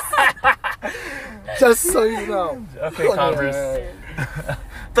 Just so you know. Okay, Converse.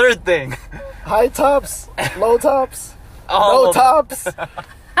 Third thing. High tops, low tops, All no of- tops.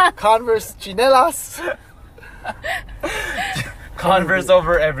 Converse chinelas. Converse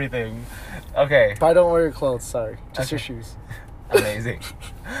over everything. Okay. But I don't wear your clothes, sorry. Just your Okay. shoes. Amazing.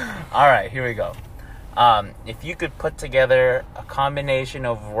 All right, here we go. If you could put together a combination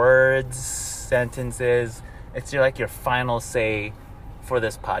of words, sentences, it's like your final say for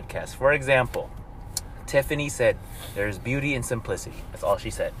this podcast. For example, Tiffany said, "There's beauty in simplicity." That's all she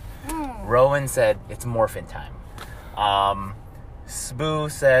said. Rowan said, "It's morphin time." Spoo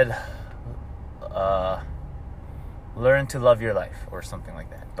said, "Learn to love your life," or something like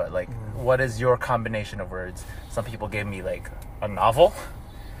that. But like, what is your combination of words? Some people gave me like a novel.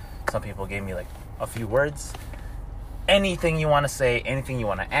 Some people gave me like a few words. Anything you want to say, anything you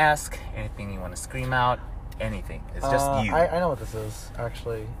want to ask, anything you want to scream out, anything. It's just you. I know what this is,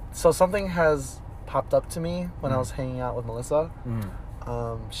 actually. So something has popped up to me when I was hanging out with Melissa.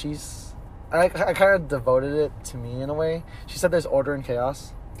 I kind of devoted it to me in a way. She said there's order in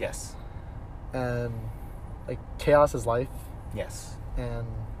chaos, Yes. and like chaos is life, Yes. and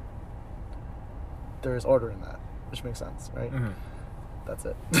there's order in that, which makes sense, right? Mhm. That's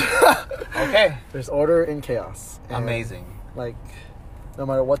it. Okay. There's order in chaos. and, Amazing. Like, no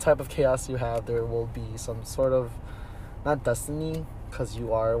matter what type of chaos you have, there will be some sort of, not destiny, because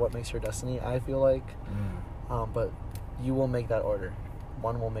you are what makes your destiny, I feel like. But you will make that order.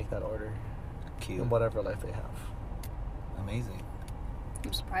 One will make that order Cute. in whatever life they have. Amazing.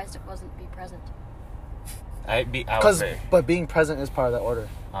 I'm surprised it wasn't be present. I would Because, say. but being present is part of that order.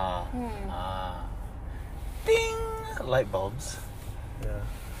 Ding! Light bulbs. Yeah.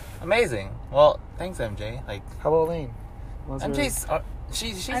 Amazing. Well, thanks, MJ. Like, How about Lane? What's your- MJ's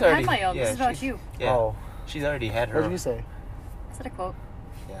she's I've already had my own. yeah, This is about she's- you. Yeah. Oh, She's already had her. what did you say? Is that a quote?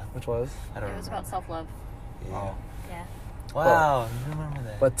 Yeah. Which was? I don't It was remember. about self-love. Yeah. Oh. Yeah. Wow, you remember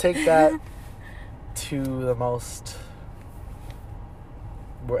that? But take that to the most,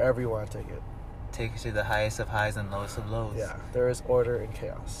 wherever you want to take it. Take it to the highest of highs and lowest of lows. Yeah, there is order in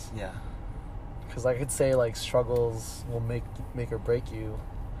chaos. Yeah. Because I could say like struggles will make or break you,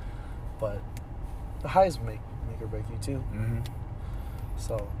 but the highs make or break you too. Mm-hmm.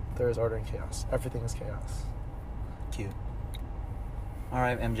 So there is order in chaos. Everything is chaos. Cute. All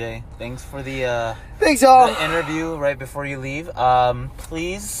right, MJ. Thanks for the Thanks, y'all. interview right before you leave.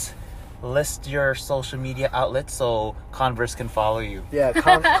 Please list your social media outlets so Converse can follow you. Yeah,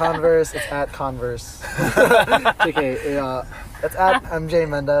 Converse. It's at Converse. Okay, it's at MJ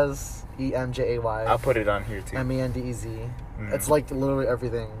Mendez. EMJAY. I'll put it on here too. MENDEZ. Mhm. It's like literally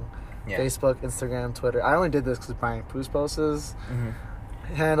everything. Yeah. Facebook, Instagram, Twitter. I only did this because Brian Puspos's Mhm.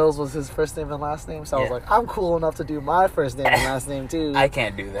 handles was his first name and last name. So I was Yeah. like, I'm cool enough to do my first name and last name too. I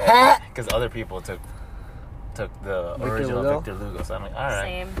can't do that because other people took the Victor original Lugo? Victor Lugo. So I'm like, all right.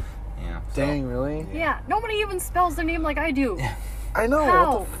 Same. Yeah. so- Dang, really? Yeah. Nobody even spells their name like I do. I know.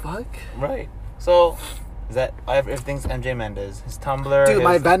 How? What the fuck? Right. So is that everything's MJ Mendez? His Tumblr. Dude,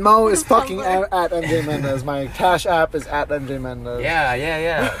 my his- Venmo is fucking Tumblr. at MJ Mendez. My Cash App is at MJ Mendez.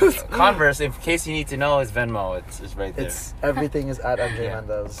 Yeah. Converse. In case you need to know, his Venmo. It's right there. It's everything is at MJ Yeah.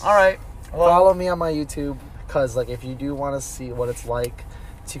 Mendez. All right. Well, Follow me on my YouTube because like if you do want to see what it's like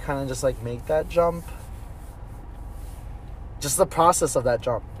to kind of just like make that jump, just the process of that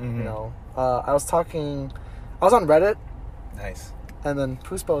jump. Mhm. You know, I was on Reddit nice. and then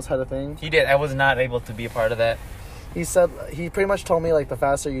Puspos had a thing. He did. I was not able to be a part of that. He said he pretty much told me like the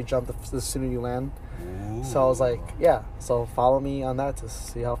faster you jump, the sooner you land. So I was like, yeah. So follow me on that to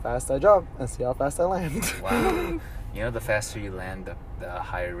see how fast I jump and see how fast I land. Wow. You know, the faster you land, the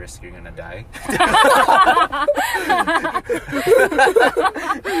higher risk you're gonna die.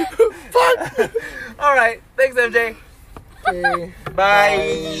 All right.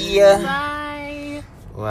 Bye. Bye.